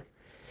master,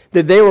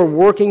 that they were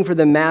working for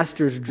the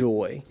master's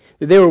joy,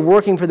 that they were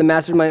working for the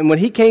master's money. And when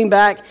he came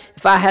back,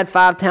 if I had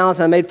 5 talents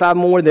and I made 5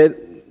 more,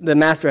 that the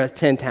master has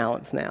 10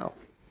 talents now.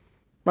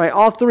 Right?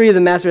 All three of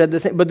the masters had the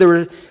same, but there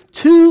were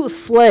 2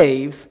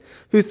 slaves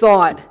who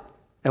thought,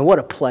 and what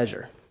a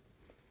pleasure,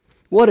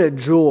 what a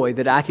joy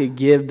that I could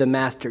give the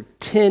master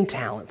 10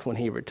 talents when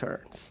he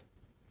returns.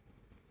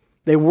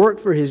 They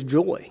worked for his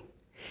joy.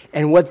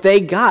 And what they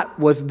got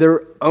was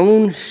their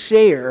own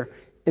share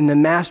in the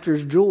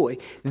master's joy.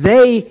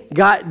 They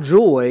got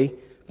joy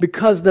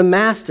because the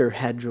master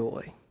had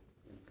joy.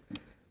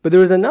 But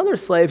there was another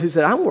slave who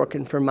said, I'm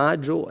working for my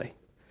joy,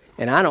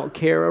 and I don't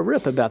care a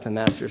rip about the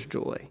master's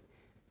joy.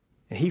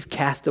 And he's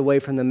cast away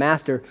from the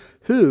master,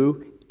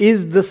 who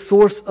is the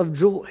source of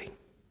joy,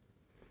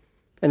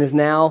 and is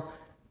now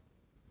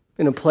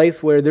in a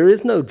place where there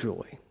is no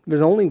joy.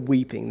 There's only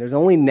weeping. There's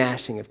only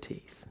gnashing of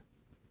teeth.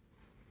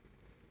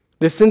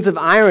 This sense of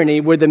irony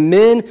where the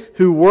men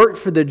who worked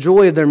for the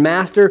joy of their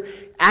master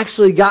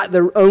actually got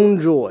their own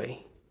joy,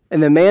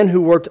 and the man who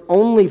worked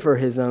only for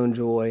his own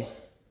joy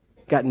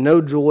got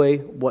no joy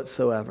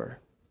whatsoever.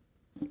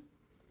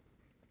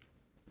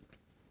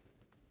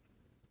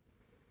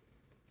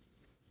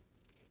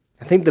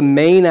 I think the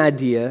main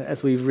idea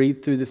as we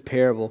read through this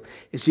parable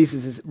is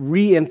Jesus is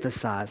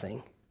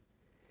re-emphasizing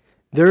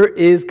there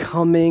is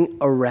coming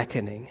a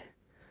reckoning.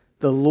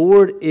 The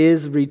Lord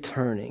is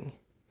returning,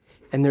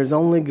 and there's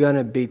only going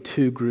to be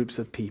two groups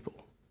of people.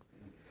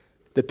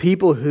 The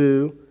people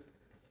who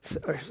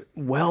are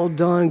well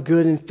done,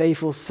 good and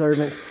faithful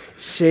servants,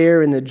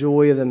 share in the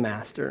joy of the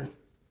master.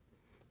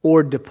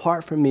 Or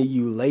depart from me,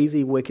 you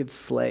lazy, wicked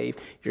slave.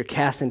 You're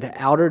cast into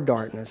outer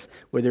darkness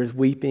where there's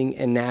weeping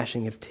and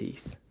gnashing of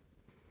teeth.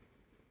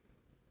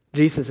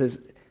 Jesus is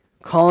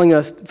calling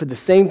us for the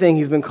same thing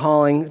he's been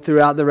calling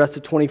throughout the rest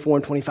of 24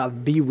 and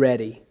 25. Be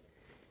ready.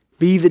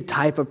 Be the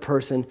type of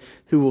person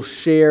who will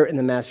share in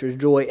the master's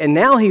joy. And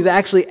now he's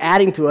actually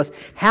adding to us,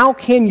 how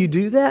can you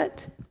do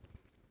that?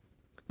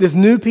 This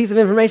new piece of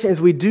information is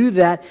we do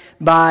that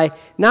by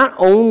not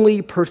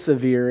only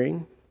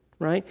persevering,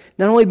 right?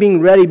 Not only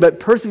being ready, but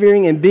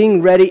persevering and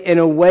being ready in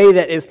a way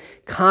that is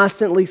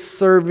constantly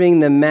serving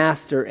the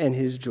master and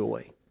his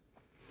joy,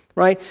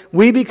 right?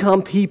 We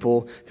become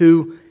people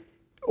who,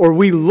 or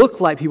we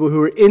look like people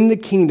who are in the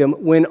kingdom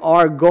when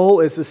our goal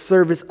is the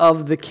service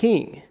of the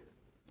king.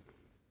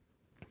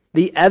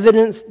 The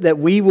evidence that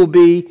we will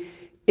be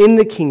in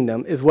the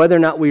kingdom is whether or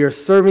not we are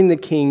serving the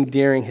king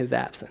during his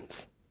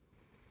absence.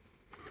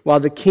 While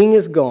the king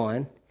is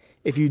gone,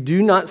 if you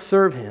do not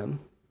serve him,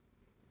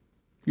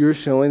 you're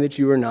showing that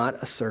you are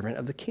not a servant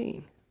of the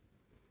king.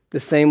 The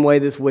same way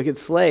this wicked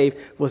slave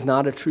was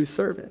not a true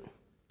servant.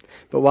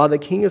 But while the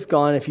king is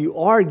gone, if you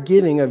are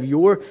giving of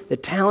the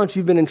talents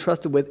you've been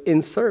entrusted with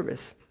in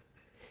service,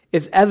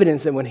 it's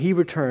evidence that when he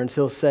returns,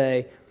 he'll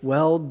say,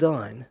 well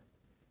done,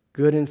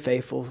 good and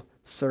faithful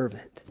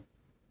servant.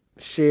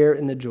 Share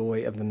in the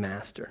joy of the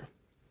master.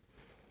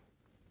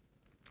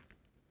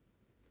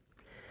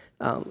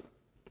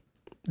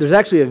 There's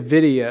actually a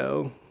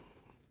video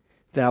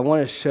that I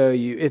want to show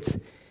you. It's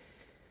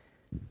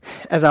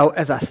as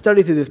I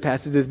studied through this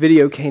passage, this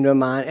video came to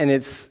mind, and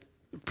it's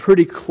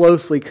pretty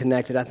closely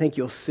connected. I think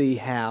you'll see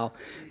how.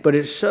 But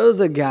it shows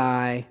a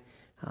guy,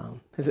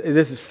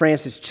 this is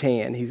Francis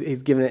Chan,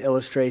 he's given an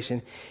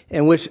illustration,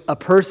 in which a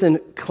person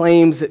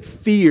claims that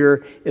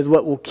fear is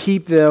what will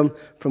keep them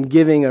from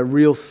giving a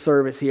real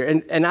service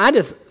here. And I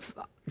just,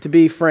 to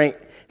be frank,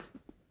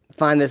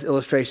 find this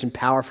illustration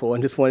powerful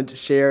and just wanted to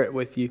share it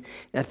with you.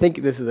 And I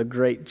think this is a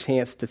great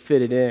chance to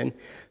fit it in.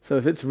 So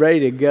if it's ready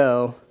to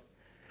go,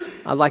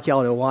 I'd like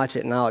y'all to watch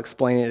it, and I'll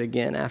explain it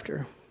again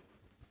after.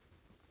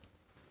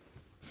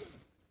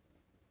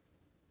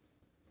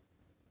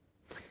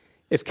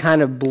 It's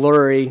kind of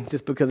blurry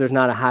just because there's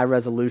not a high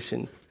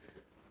resolution.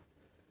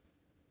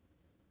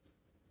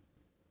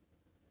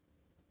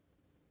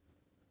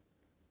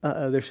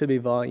 There should be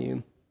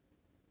volume.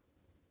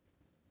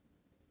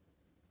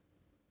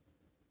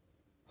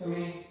 To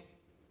me,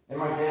 and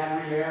my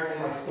dad remarried,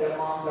 and my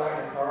stepmom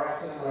died in a car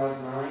accident when I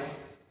was 9.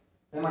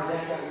 Then my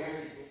dad got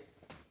married.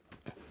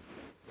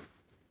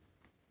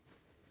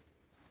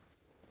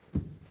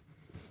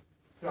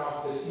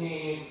 Off the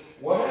team,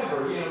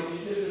 whatever,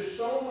 there's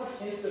so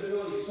much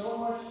instability, so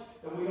much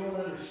that we don't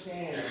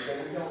understand,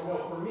 that we don't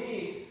know. For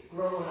me,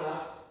 growing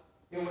up,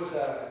 it was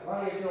a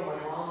lot of you know my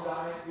mom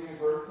died giving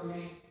birth to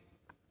me,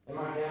 and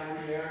my dad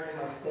remarried,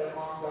 and my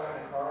stepmom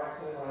died in a car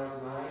accident when I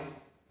was 9.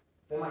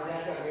 Then my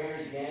dad got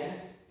married again.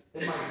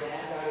 Then my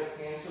dad died of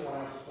cancer when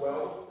I was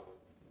 12.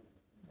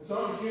 And so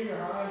I'm in junior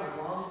high,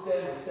 my mom's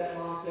dead, my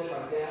stepmom's dead,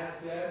 my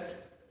dad's dead.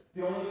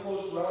 The only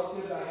close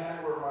relatives I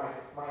had were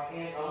my aunt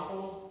and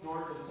uncle,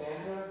 George and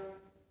Sandra.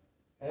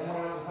 And then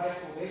when I was in high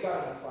school, they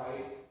got in a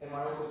fight, and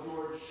my Uncle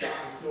George shot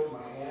and killed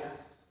my aunt,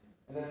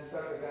 and then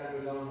stuck the gun to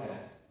his own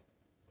head.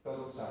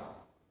 Killed himself.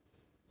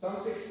 So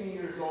I'm 16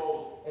 years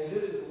old, and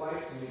this is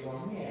life to me,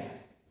 going, man,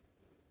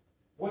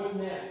 what's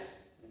next?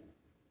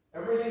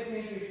 Everything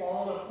seems to be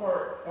falling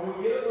apart, and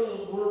we get a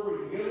little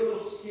worried, we get a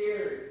little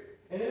scared.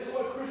 And this is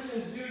what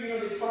Christians do,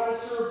 they try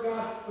to serve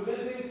God, but then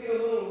things get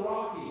a little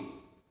rocky.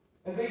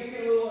 And things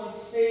get a little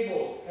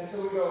unstable, and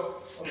so we go,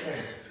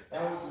 okay,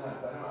 that was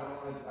nuts.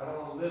 I don't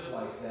want to live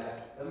like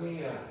that. Let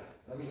me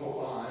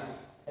hold on.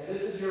 And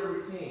this is your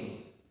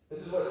routine. This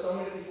is what so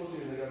many people do.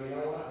 They go, you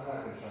know what? I'm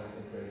not going to try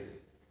anything crazy.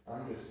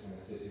 I'm just going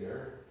to sit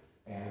here,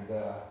 and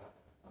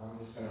I'm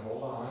just going to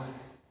hold on.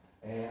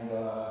 And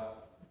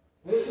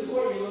this is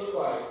what you look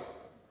like.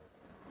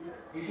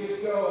 You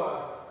just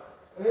go,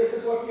 this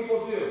is what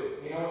people do.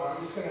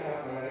 I'm just going to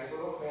have a nice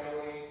little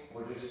family.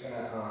 We're just going to,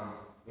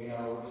 we're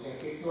just going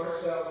to keep to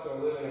ourselves, going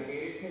to live in a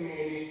gated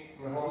community,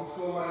 I'm going to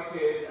homeschool my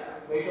kids,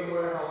 make them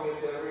wear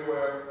helmets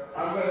everywhere.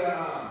 I'm going to,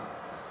 I'm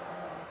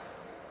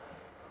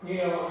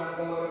not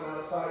going to let them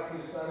outside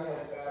because the sun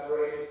has bad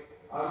rays.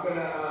 I'm going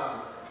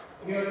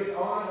to, just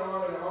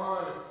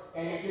on,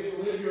 and you just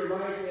live your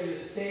life in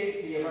the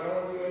safety. If I don't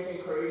want to do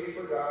anything crazy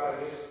for God,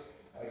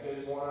 I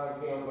just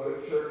want to, go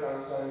to church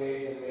on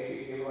Sundays and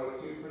maybe give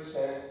like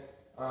 2%,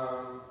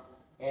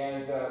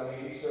 and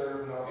maybe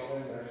serve and help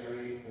in the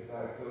nursery because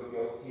I feel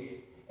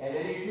guilty. And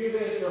then you do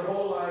this your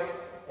whole life,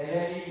 and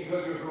then you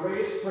go your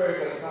greatest prayer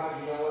is like, God,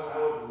 you know what? I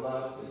would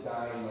love to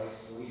die in my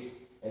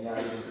sleep and not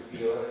even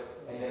feel it,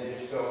 and then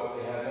just go up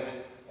to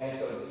heaven. And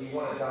so you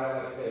want to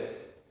die like this.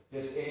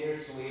 Just in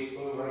your sleep,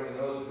 right in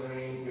the middle of the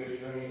dream, good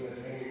dream,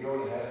 you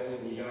go to heaven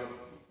and you don't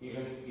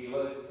even feel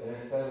it, and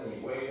then suddenly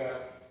you wake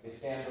up, you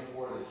stand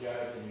before the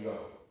judge, and you go.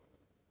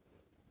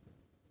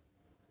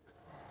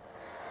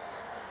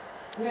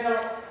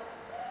 Now,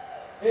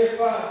 if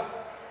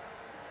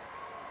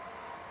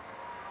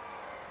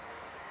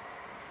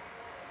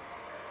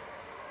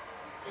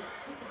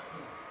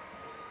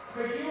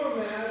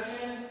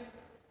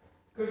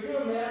could you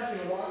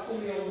imagine watching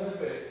the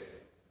Olympics,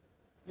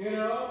 you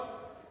know?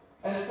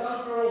 And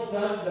some girl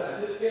does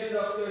that, just gets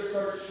up there,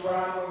 starts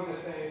straddling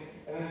the thing,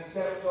 and then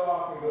steps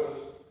off and goes.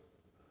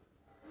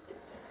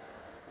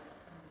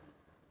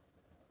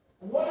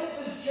 What is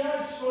the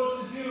judge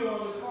supposed to do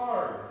on the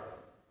card?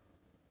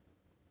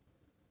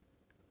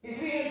 You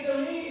see, and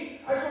to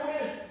me, I go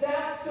in,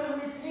 that's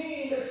the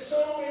routine that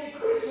so many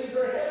Christians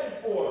are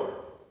headed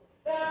for.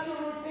 That's the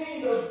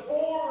routine, the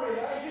boring,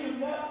 I do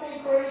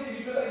nothing crazy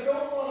because I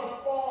don't want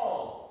to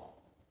fall.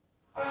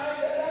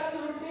 That's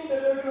the routine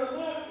that they're going to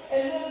live,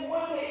 and then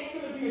one day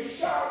it's going to be a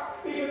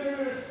shock because they're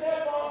going to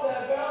step off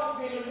that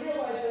balance beam and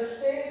realize they're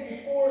standing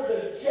before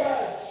the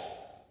judge.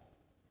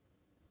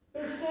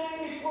 They're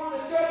standing before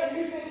the judge, and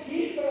you think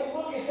he's going to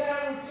look at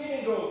that routine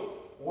and go,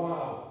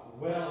 wow,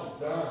 well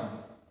done.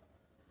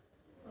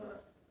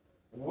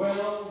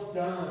 Well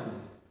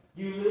done.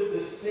 You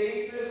lived the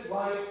safest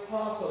life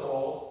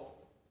possible.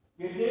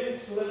 You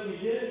didn't slip, you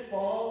didn't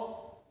fall.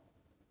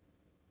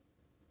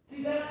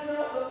 See, that's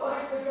not the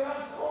life that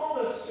God's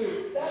called us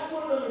to. That's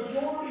where the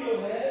majority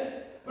will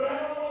head, but I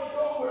don't want to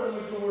go where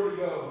the majority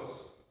goes.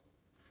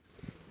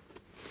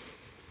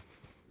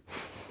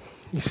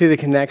 You see the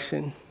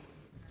connection?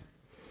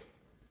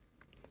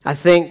 I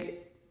think,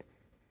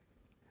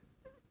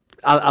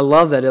 I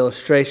love that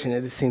illustration.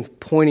 It just seems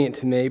poignant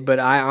to me, but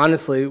I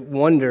honestly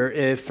wonder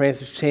if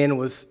Francis Chan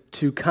was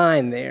too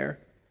kind there.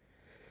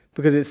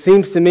 Because it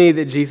seems to me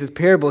that Jesus'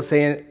 parable is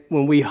saying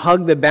when we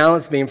hug the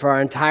balance beam for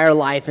our entire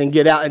life and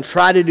get out and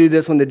try to do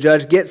this when the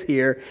judge gets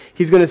here,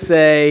 he's going to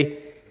say,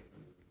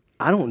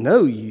 I don't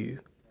know you.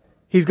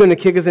 He's going to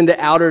kick us into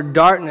outer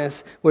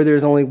darkness where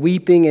there's only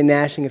weeping and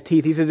gnashing of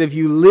teeth. He says if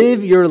you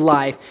live your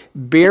life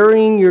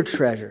burying your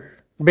treasure,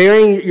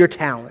 burying your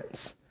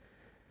talents,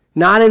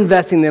 not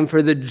investing them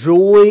for the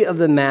joy of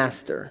the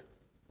master,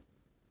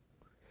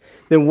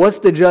 then what's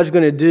the judge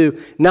going to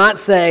do? Not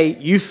say,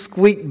 you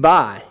squeaked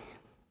by,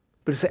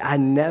 but to say, I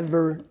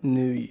never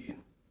knew you.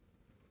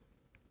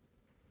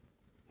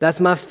 That's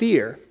my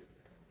fear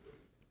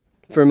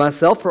for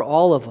myself, for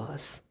all of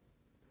us,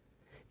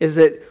 is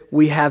that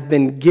we have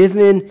been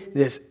given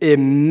this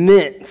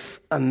immense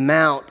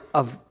amount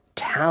of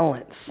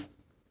talents.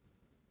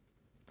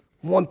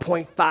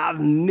 1.5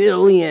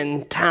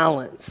 million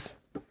talents.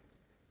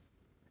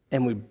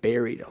 And we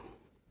buried them.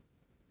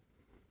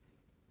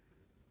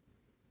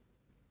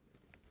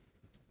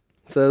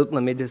 So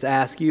let me just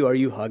ask you, are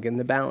you hugging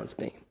the balance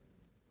beam?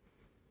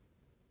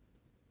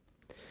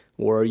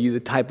 Or are you the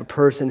type of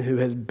person who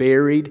has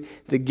buried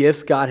the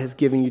gifts God has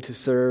given you to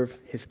serve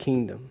His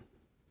kingdom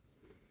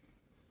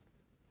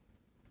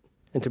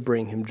and to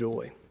bring Him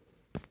joy?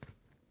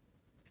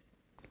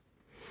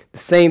 The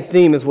same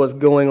theme is what's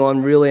going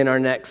on really in our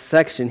next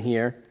section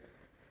here.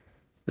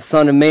 The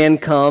Son of Man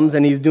comes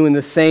and He's doing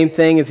the same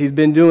thing as He's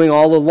been doing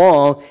all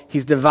along.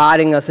 He's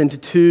dividing us into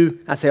two,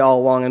 I say all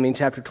along, I mean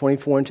chapter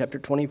 24 and chapter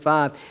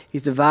 25.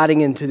 He's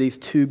dividing into these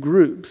two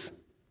groups.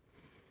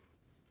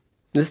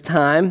 This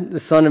time, the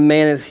Son of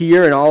Man is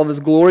here in all of His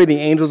glory. The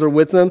angels are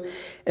with Him.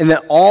 And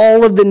that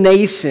all of the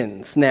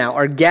nations now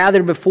are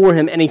gathered before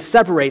Him, and He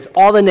separates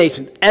all the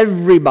nations,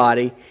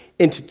 everybody,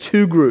 into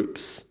two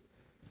groups,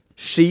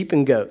 sheep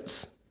and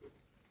goats.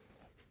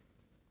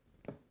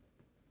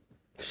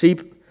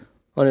 Sheep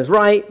on His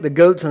right, the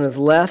goats on His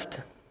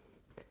left.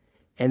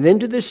 And then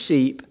to the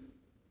sheep,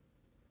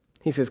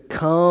 He says,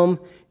 come,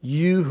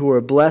 you who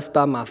are blessed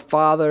by my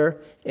Father,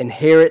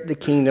 inherit the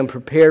kingdom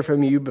prepared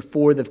from you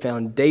before the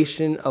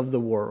foundation of the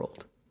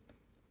world.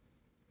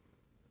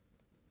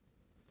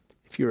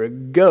 If you're a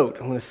goat,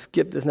 I'm going to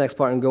skip this next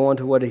part and go on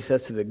to what He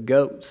says to the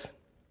goats.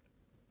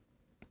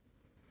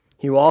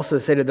 He will also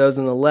say to those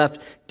on the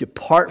left,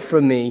 depart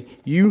from me,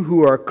 you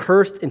who are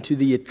cursed, into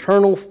the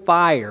eternal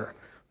fire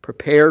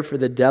prepared for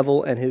the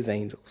devil and his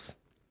angels.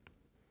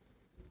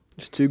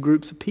 There's two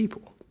groups of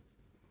people.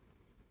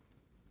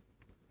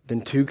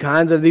 Been two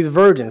kinds of these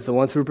virgins, the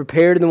ones who were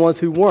prepared and the ones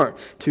who weren't.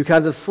 Two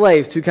kinds of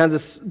slaves,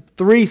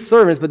 three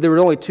servants, but there were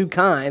only two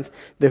kinds.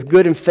 The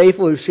good and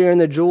faithful who share in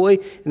the joy,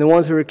 and the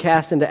ones who were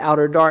cast into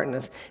outer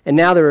darkness. And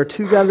now there are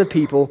two kinds of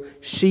people,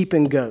 sheep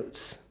and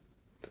goats.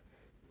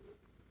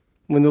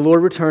 When the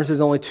Lord returns,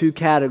 there's only two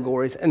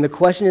categories. And the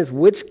question is,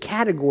 which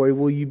category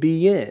will you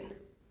be in?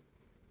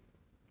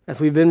 As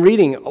we've been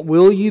reading,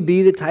 will you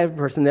be the type of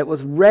person that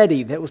was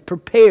ready, that was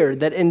prepared,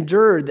 that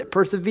endured, that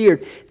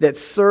persevered, that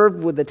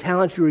served with the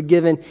talents you were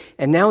given?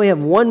 And now we have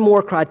one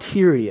more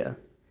criteria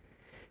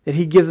that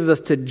he gives us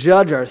to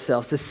judge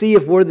ourselves, to see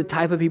if we're the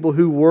type of people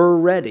who were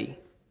ready.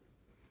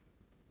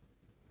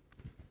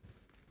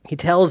 He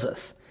tells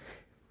us,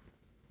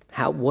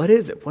 what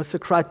is it? What's the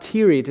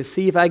criteria to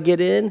see if I get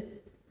in?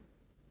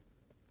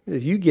 He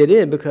says, you get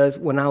in because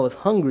when I was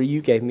hungry,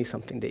 you gave me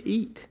something to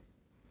eat.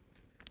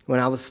 When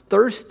I was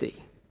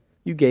thirsty,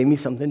 you gave me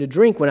something to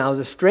drink. When I was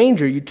a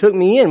stranger, you took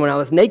me in. When I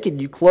was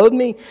naked, you clothed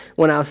me.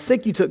 When I was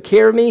sick, you took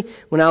care of me.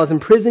 When I was in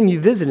prison,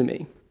 you visited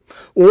me.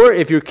 Or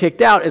if you're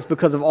kicked out, it's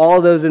because of all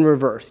of those in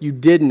reverse. You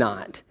did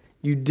not.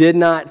 You did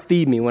not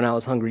feed me when I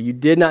was hungry. You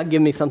did not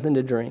give me something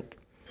to drink.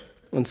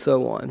 And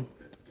so on.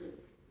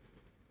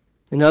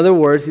 In other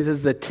words, he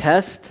says the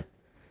test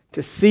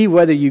to see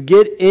whether you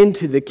get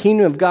into the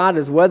kingdom of God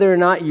is whether or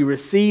not you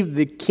receive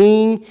the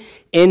king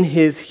in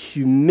his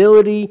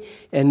humility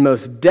and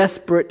most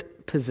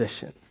desperate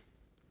position.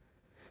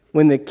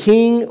 When the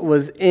king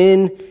was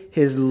in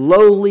his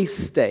lowly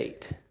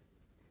state,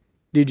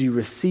 did you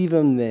receive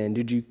him then?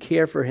 Did you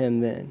care for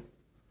him then?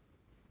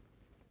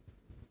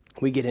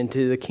 We get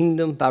into the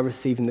kingdom by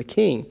receiving the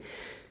king.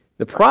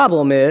 The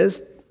problem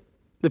is,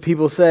 the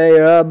people say,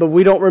 but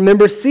we don't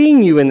remember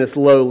seeing you in this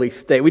lowly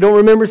state. We don't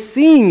remember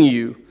seeing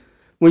you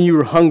when you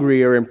were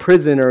hungry or in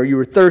prison or you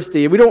were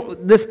thirsty.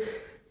 This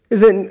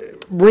isn't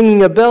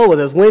ringing a bell with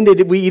us. When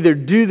did we either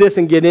do this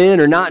and get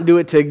in or not do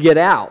it to get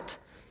out?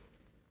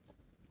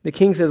 The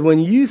king says, when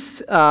you,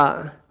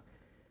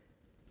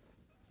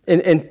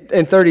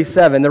 in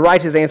 37, the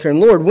righteous answering,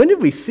 Lord, when did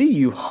we see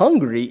you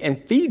hungry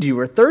and feed you,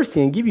 or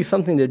thirsty and give you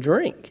something to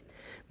drink?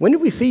 When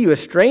did we see you a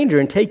stranger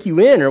and take you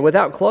in, or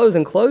without clothes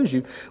and clothe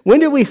you? When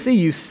did we see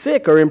you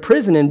sick or in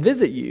prison and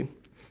visit you?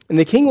 And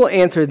the king will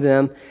answer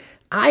them,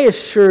 I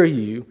assure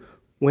you,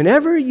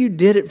 whenever you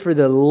did it for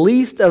the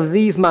least of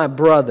these my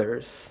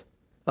brothers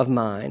of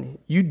mine,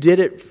 you did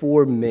it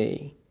for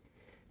me.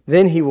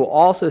 Then he will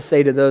also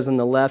say to those on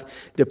the left,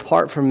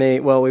 depart from me.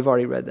 Well, we've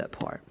already read that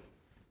part,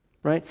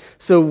 right?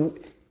 So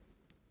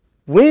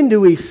when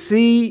do we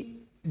see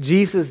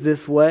Jesus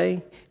this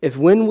way? It's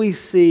when we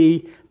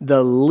see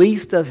the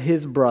least of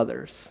his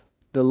brothers,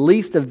 the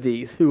least of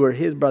these who are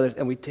his brothers,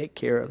 and we take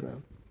care of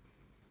them.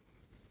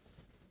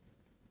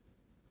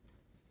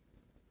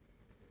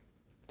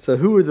 So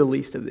who are the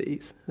least of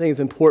these? I think it's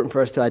important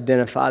for us to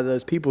identify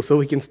those people so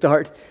we can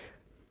start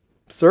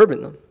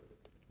serving them.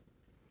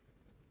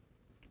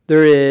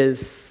 There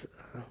is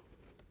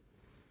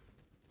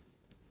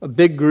a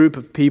big group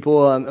of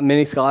people,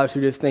 many scholars who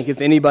just think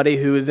it's anybody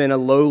who is in a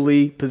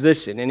lowly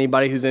position,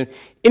 anybody who's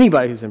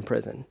in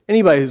prison,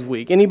 anybody who's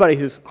weak, anybody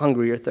who's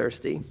hungry or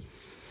thirsty.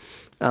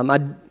 I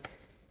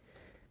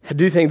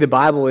do think the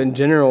Bible in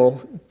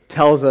general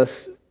tells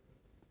us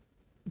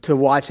to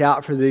watch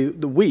out for the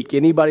weak,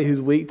 anybody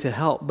who's weak to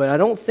help. But I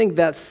don't think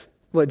that's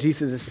what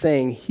Jesus is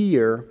saying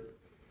here.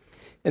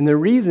 And the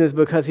reason is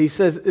because he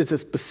says it's a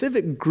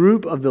specific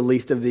group of the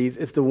least of these.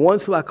 It's the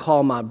ones who I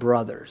call my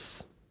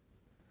brothers.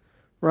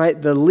 Right?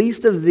 The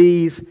least of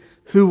these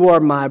who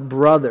are my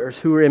brothers,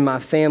 who are in my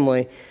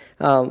family.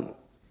 That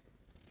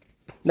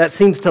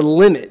seems to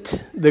limit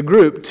the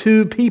group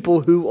to people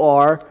who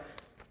are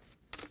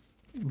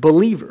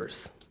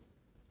believers.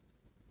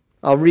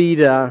 I'll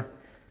read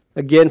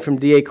again from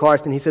D.A.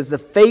 Carson. He says, the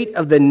fate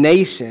of the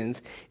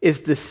nations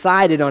is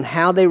decided on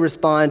how they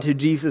respond to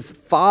Jesus'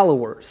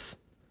 followers,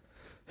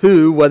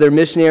 who, whether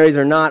missionaries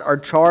or not, are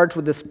charged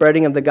with the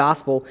spreading of the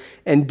gospel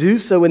and do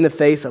so in the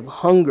face of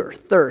hunger,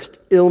 thirst,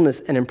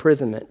 illness, and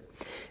imprisonment.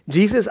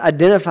 Jesus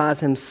identifies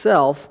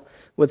himself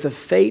with the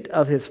fate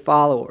of his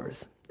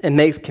followers and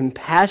makes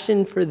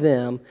compassion for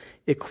them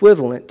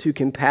equivalent to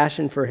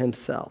compassion for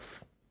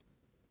himself.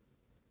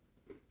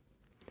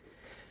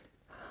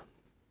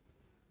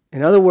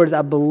 In other words,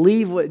 I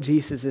believe what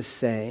Jesus is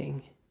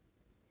saying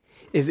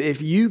is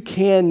if you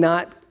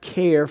cannot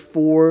care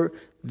for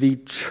the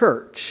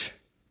church,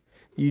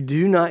 you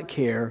do not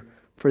care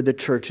for the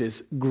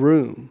church's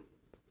groom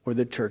or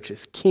the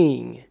church's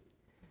king.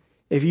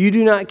 If you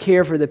do not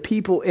care for the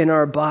people in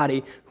our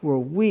body who are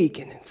weak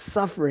and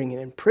suffering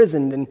and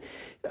imprisoned and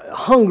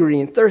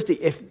hungry and thirsty,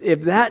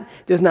 if that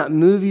does not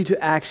move you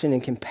to action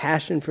and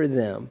compassion for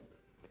them,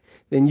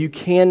 then you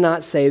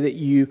cannot say that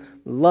you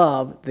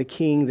love the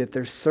king that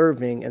they're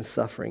serving and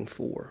suffering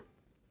for.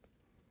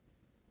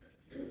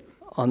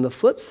 On the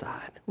flip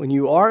side, when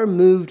you are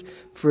moved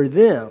for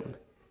them,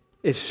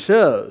 it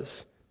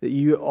shows that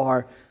you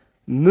are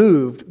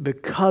moved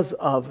because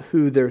of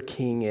who their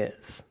king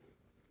is.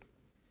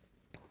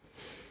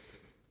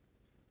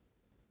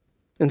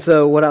 And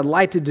so what I'd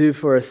like to do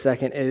for a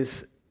second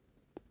is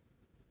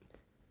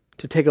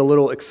to take a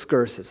little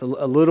excursus, a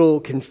little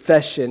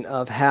confession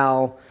of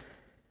how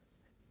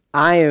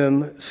I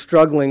am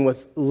struggling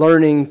with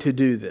learning to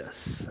do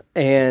this.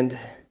 And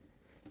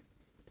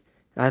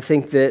I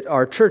think that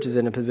our church is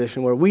in a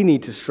position where we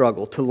need to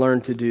struggle to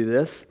learn to do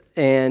this.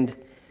 And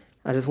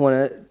I just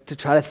want to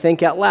try to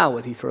think out loud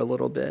with you for a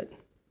little bit.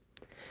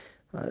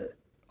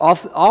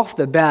 off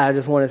the bat, I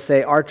just want to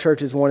say our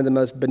church is one of the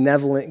most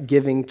benevolent,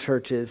 giving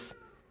churches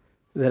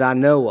that I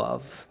know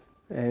of.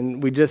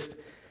 And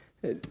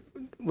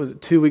was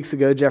it 2 weeks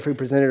ago, Jeffrey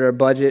presented our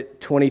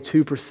budget.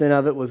 22%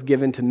 of it was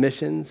given to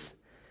missions.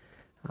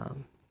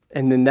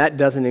 And then that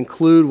doesn't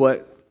include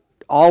what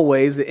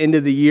always, the end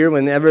of the year,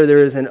 whenever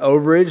there is an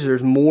overage,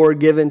 there's more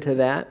given to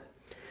that.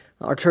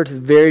 Our church is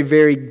very,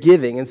 very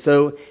giving. And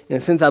so, in a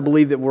sense, I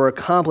believe that we're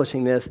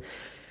accomplishing this.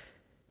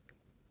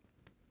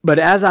 But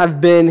as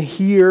I've been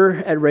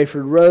here at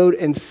Rayford Road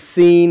and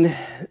seen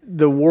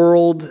the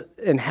world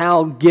and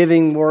how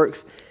giving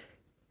works,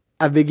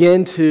 I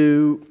begin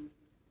to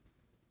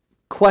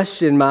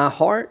question my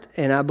heart,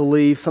 and I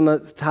believe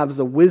sometimes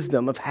the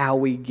wisdom of how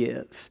we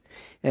give.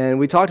 And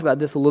we talked about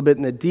this a little bit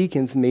in the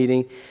deacons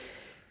meeting.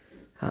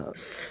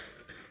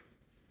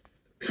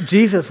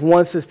 Jesus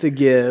wants us to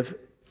give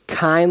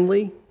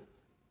kindly,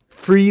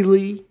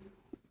 freely,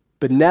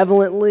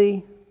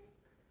 benevolently,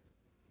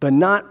 but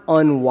not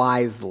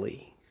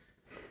unwisely.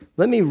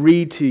 Let me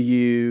read to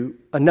you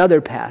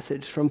another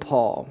passage from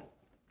Paul.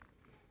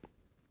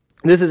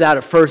 This is out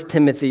of 1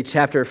 Timothy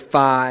chapter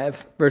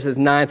 5, verses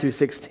 9 through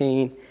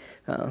 16.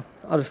 I'll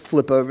just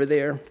flip over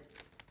there.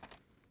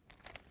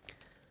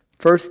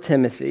 1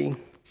 Timothy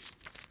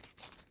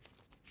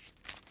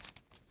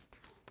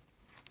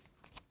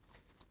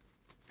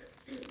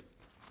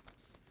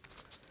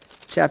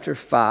chapter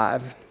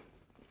 5.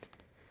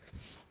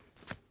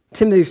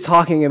 Timothy's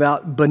talking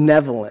about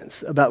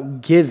benevolence,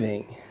 about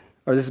giving.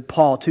 Or this is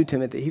Paul to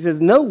Timothy. He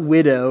says, no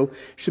widow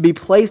should be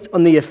placed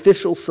on the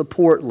official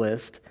support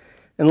list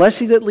unless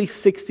she's at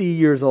least 60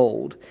 years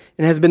old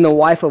and has been the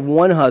wife of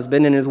one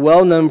husband and is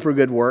well known for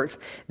good works.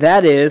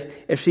 That is,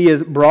 if she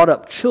has brought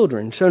up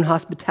children, shown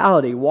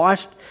hospitality,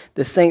 washed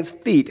the saints'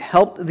 feet,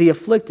 helped the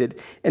afflicted,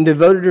 and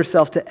devoted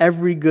herself to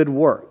every good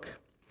work.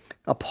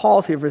 I'll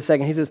pause here for a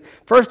second. He says,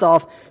 first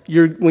off,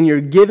 when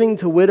you're giving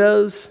to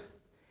widows,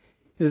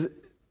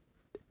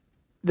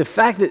 the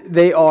fact that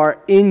they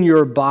are in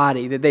your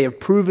body, that they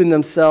have proven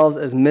themselves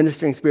as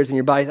ministering spirits in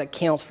your body, that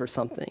counts for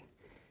something.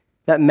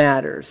 That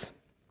matters.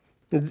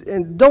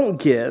 And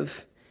don't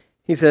give,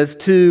 he says,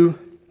 I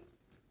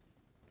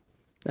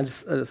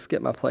just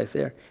skipped my place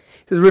there.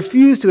 He says,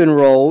 refuse to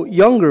enroll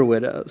younger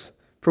widows,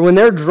 for when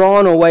they're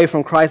drawn away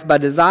from Christ by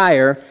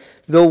desire,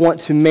 they'll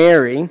want to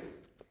marry,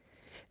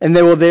 and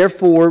they will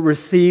therefore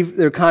receive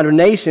their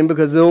condemnation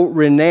because they'll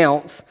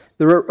renounce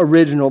their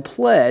original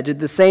pledge. At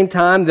the same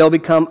time, they'll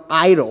become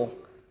idle,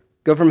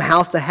 go from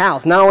house to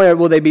house. Not only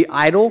will they be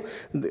idle,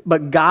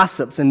 but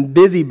gossips and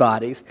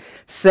busybodies,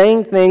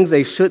 saying things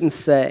they shouldn't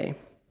say.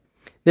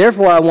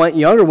 Therefore, I want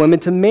younger women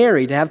to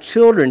marry, to have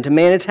children, to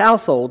manage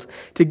households,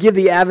 to give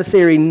the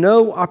adversary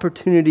no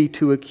opportunity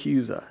to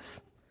accuse us.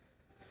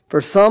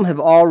 For some have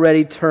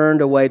already turned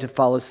away to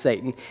follow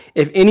Satan.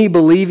 If any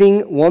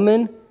believing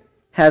woman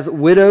has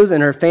widows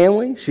in her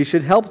family, she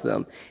should help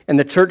them, and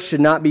the church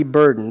should not be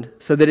burdened,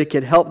 so that it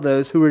could help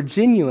those who are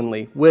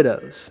genuinely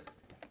widows.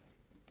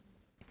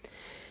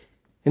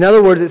 In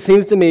other words, it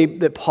seems to me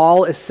that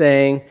Paul is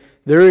saying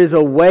there is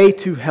a way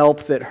to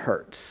help that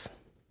hurts.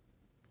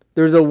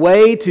 There's a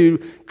way to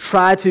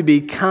try to be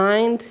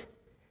kind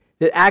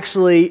that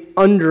actually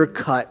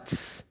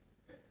undercuts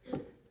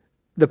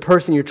the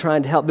person you're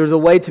trying to help. There's a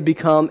way to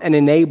become an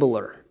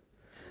enabler,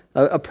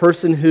 a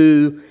person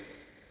who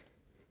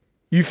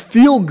you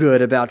feel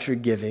good about your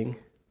giving,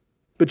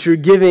 but your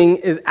giving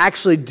is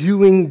actually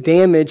doing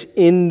damage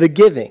in the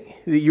giving.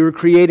 You're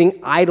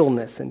creating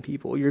idleness in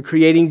people. You're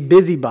creating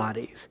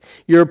busybodies.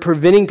 You're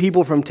preventing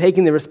people from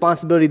taking the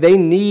responsibility they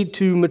need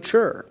to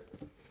mature.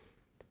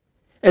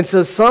 And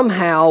so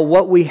somehow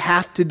what we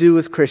have to do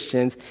as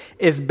Christians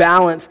is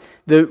balance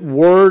the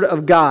Word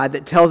of God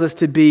that tells us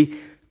to be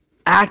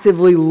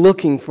actively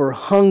looking for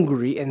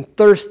hungry and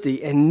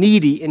thirsty and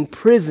needy,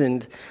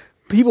 imprisoned,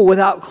 people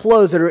without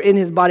clothes that are in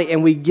His body,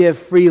 and we give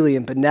freely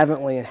and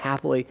benevolently and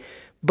happily.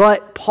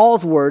 But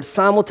Paul's words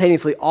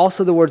simultaneously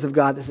also the words of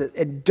God that says,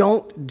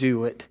 don't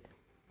do it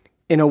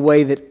in a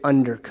way that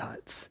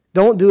undercuts.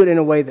 Don't do it in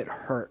a way that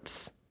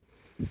hurts.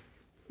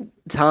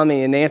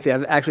 Tommy and Nancy,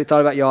 I've actually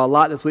thought about y'all a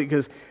lot this week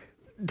because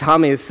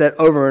Tommy has said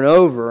over and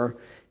over,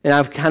 and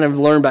I've kind of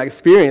learned by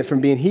experience from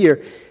being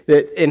here,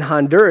 that in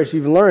Honduras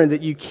you've learned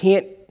that you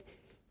can't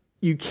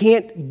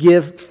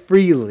give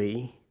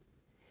freely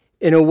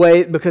in a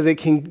way because it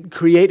can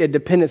create a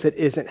dependence that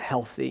isn't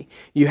healthy.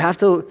 You have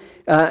to,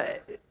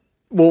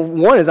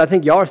 one is I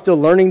think y'all are still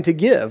learning to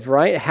give,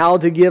 right? How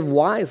to give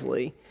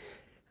wisely.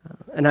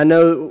 And I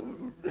know,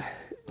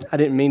 I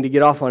didn't mean to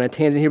get off on a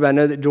tangent here, but I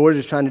know that George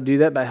is trying to do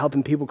that by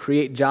helping people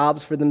create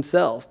jobs for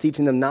themselves,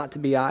 teaching them not to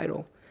be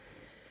idle.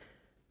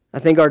 I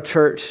think our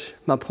church,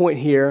 my point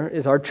here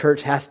is our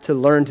church has to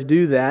learn to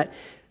do that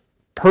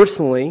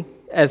personally,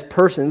 as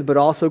persons, but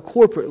also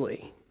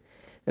corporately.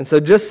 And so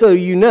just so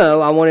you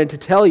know, I wanted to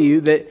tell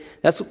you that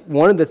that's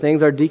one of the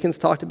things our deacons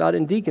talked about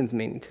in deacons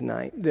meeting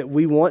tonight, that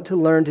we want to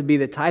learn to be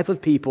the type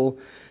of people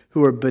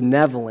who are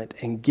benevolent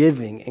and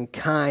giving and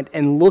kind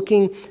and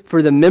looking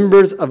for the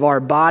members of our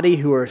body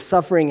who are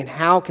suffering and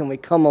how can we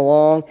come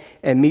along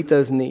and meet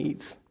those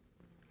needs.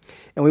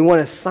 And we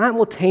want to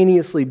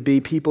simultaneously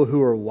be people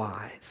who are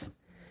wise,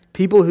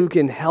 people who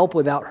can help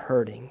without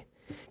hurting,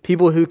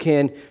 people who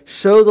can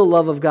show the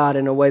love of God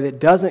in a way that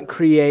doesn't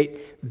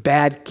create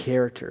bad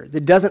character,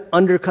 that doesn't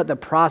undercut the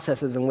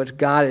processes in which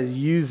God is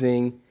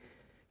using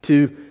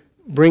to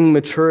bring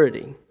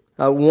maturity.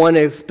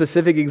 One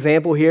specific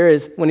example here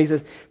is when he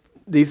says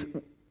these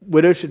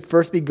widows should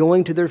first be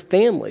going to their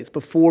families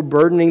before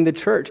burdening the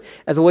church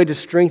as a way to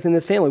strengthen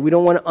this family. We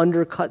don't want to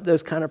undercut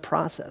those kind of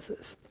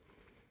processes.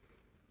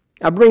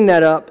 I bring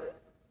that up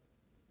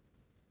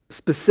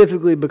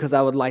specifically because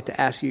I would like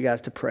to ask you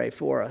guys to pray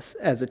for us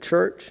as a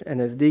church and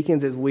as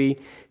deacons as we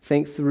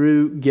think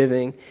through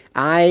giving.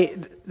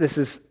 This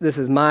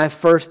is my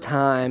first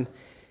time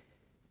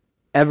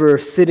ever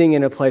sitting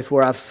in a place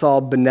where I've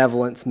saw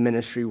benevolence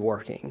ministry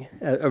working.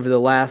 Over the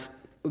last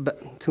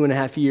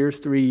 2.5 years,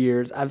 3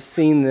 years, I've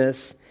seen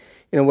this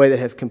in a way that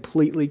has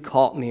completely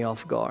caught me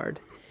off guard.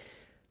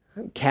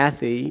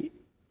 Kathy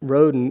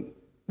Roden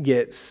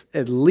gets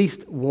at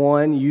least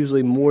one,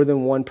 usually more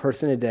than one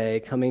person a day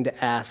coming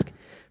to ask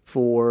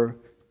for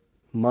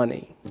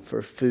money,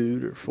 for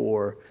food, or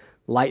for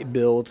light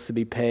bills to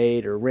be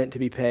paid, or rent to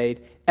be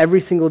paid.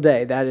 Every single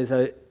day, that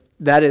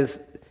is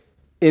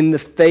in the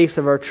face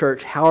of our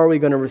church. How are we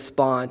going to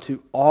respond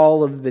to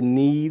all of the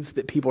needs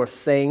that people are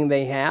saying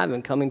they have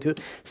and coming to us?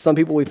 Some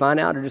people we find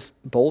out are just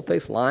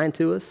bold-faced lying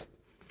to us.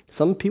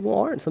 Some people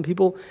aren't. Some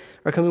people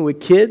are coming with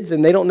kids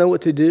and they don't know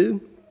what to do.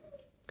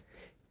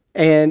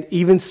 And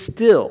even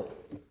still,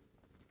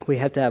 we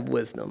have to have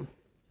wisdom.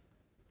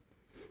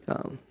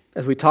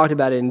 As we talked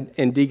about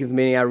in deacons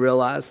meeting, I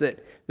realized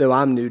that though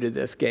I'm new to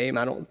this game,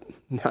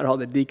 not all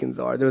the deacons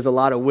are. There's a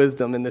lot of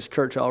wisdom in this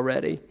church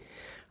already.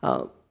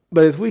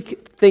 But as we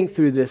think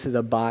through this as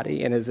a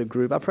body and as a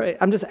group,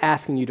 I'm just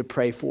asking you to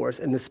pray for us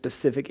in this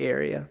specific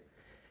area.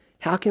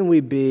 How can we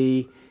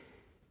be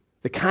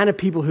the kind of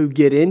people who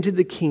get into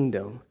the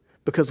kingdom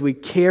because we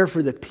care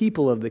for the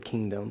people of the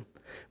kingdom,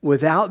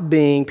 without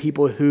being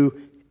people who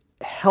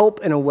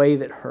help in a way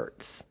that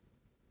hurts?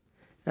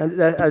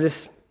 I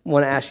just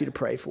want to ask you to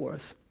pray for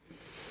us.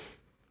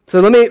 So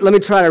let me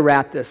try to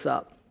wrap this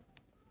up.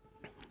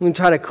 Let me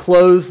try to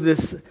close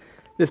this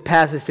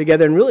passage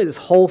together and really this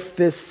whole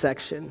 5th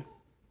section.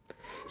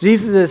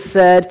 Jesus has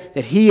said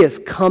that he is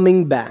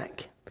coming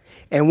back.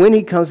 And when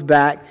he comes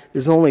back,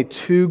 there's only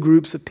 2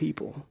 groups of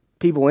people.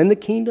 People in the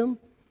kingdom,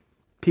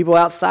 people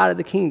outside of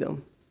the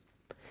kingdom.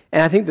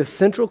 And I think the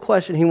central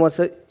question he wants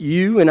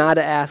you and I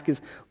to ask is,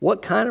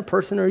 what kind of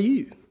person are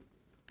you?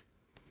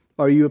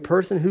 Are you a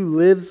person who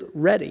lives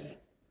ready?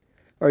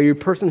 Are you a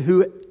person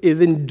who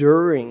is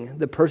enduring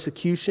the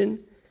persecution?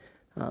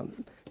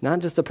 Not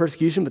just the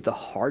persecution, but the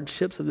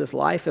hardships of this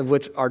life, of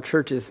which our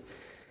church is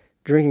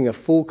drinking a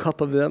full cup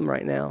of them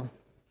right now.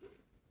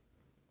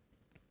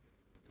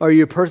 Are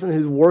you a person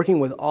who's working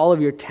with all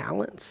of your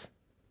talents,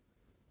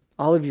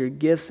 all of your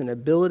gifts and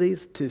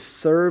abilities to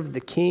serve the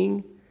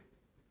King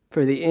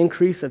for the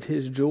increase of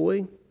his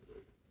joy?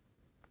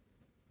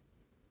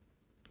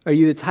 Are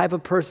you the type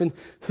of person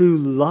who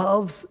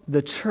loves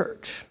the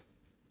church,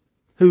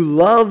 who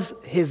loves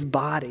his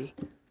body,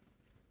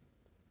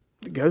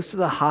 goes to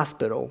the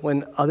hospital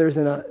when others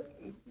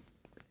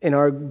in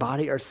our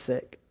body are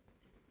sick?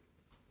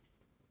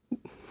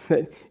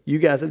 You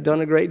guys have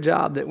done a great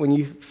job that when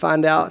you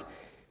find out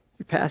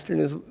your pastor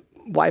and his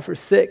wife are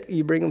sick,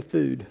 you bring them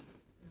food.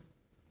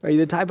 Are you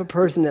the type of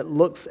person that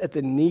looks at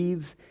the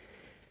needs,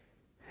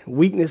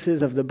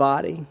 weaknesses of the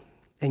body,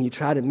 and you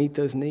try to meet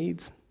those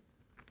needs?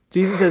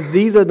 Jesus says,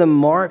 these are the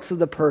marks of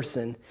the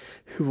person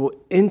who will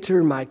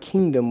enter my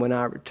kingdom when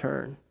I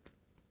return.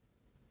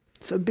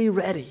 So be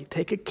ready.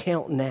 Take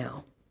account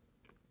now.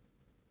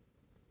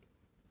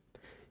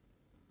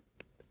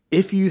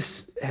 If you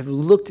have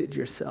looked at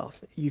yourself,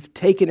 you've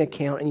taken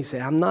account and you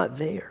say, I'm not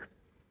there.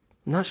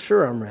 I'm not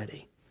sure I'm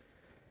ready.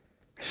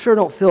 I sure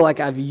don't feel like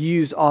I've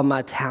used all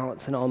my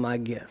talents and all my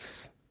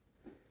gifts.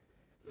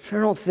 I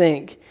sure don't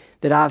think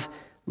that I've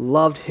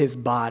loved his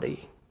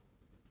body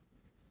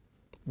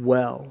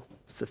well,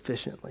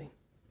 sufficiently.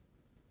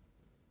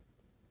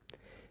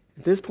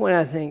 At this point,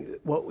 I think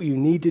what you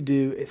need to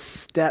do is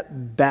step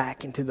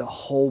back into the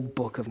whole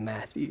book of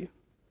Matthew.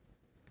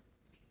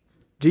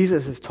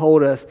 Jesus has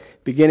told us,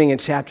 beginning in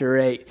chapter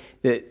 8,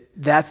 that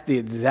that's the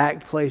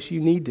exact place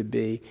you need to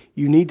be.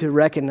 You need to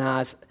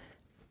recognize,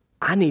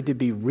 I need to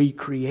be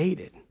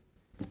recreated.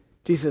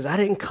 Jesus says, I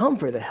didn't come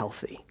for the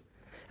healthy.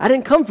 I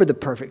didn't come for the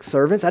perfect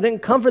servants. I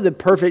didn't come for the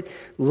perfect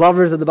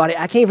lovers of the body.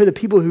 I came for the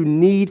people who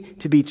need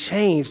to be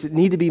changed, that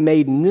need to be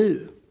made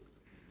new.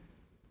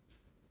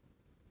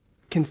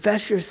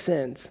 Confess your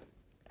sins.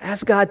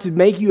 Ask God to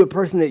make you a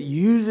person that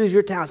uses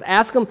your talents.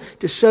 Ask him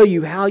to show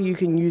you how you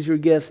can use your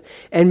gifts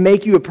and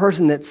make you a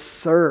person that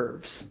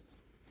serves.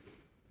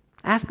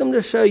 Ask him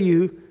to show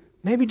you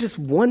maybe just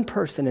one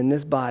person in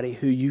this body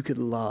who you could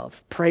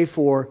love, pray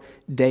for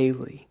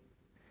daily.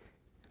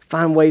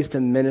 Find ways to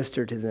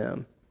minister to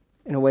them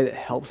in a way that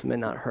helps them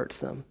and not hurts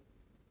them.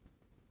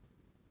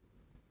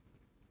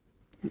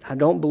 I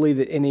don't believe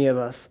that any of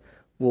us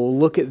will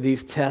look at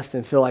these tests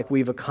and feel like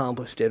we've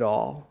accomplished it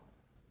all.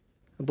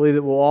 I believe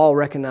that we'll all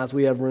recognize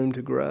we have room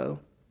to grow.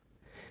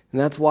 And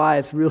that's why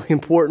it's really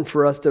important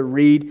for us to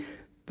read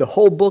the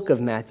whole book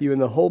of Matthew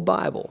and the whole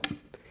Bible.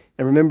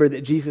 And remember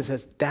that Jesus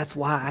says, that's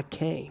why I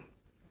came.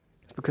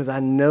 It's because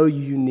I know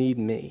you need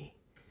me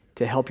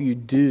to help you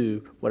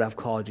do what I've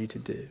called you to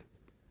do.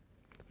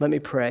 Let me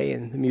pray,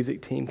 and the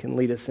music team can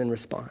lead us in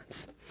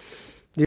response.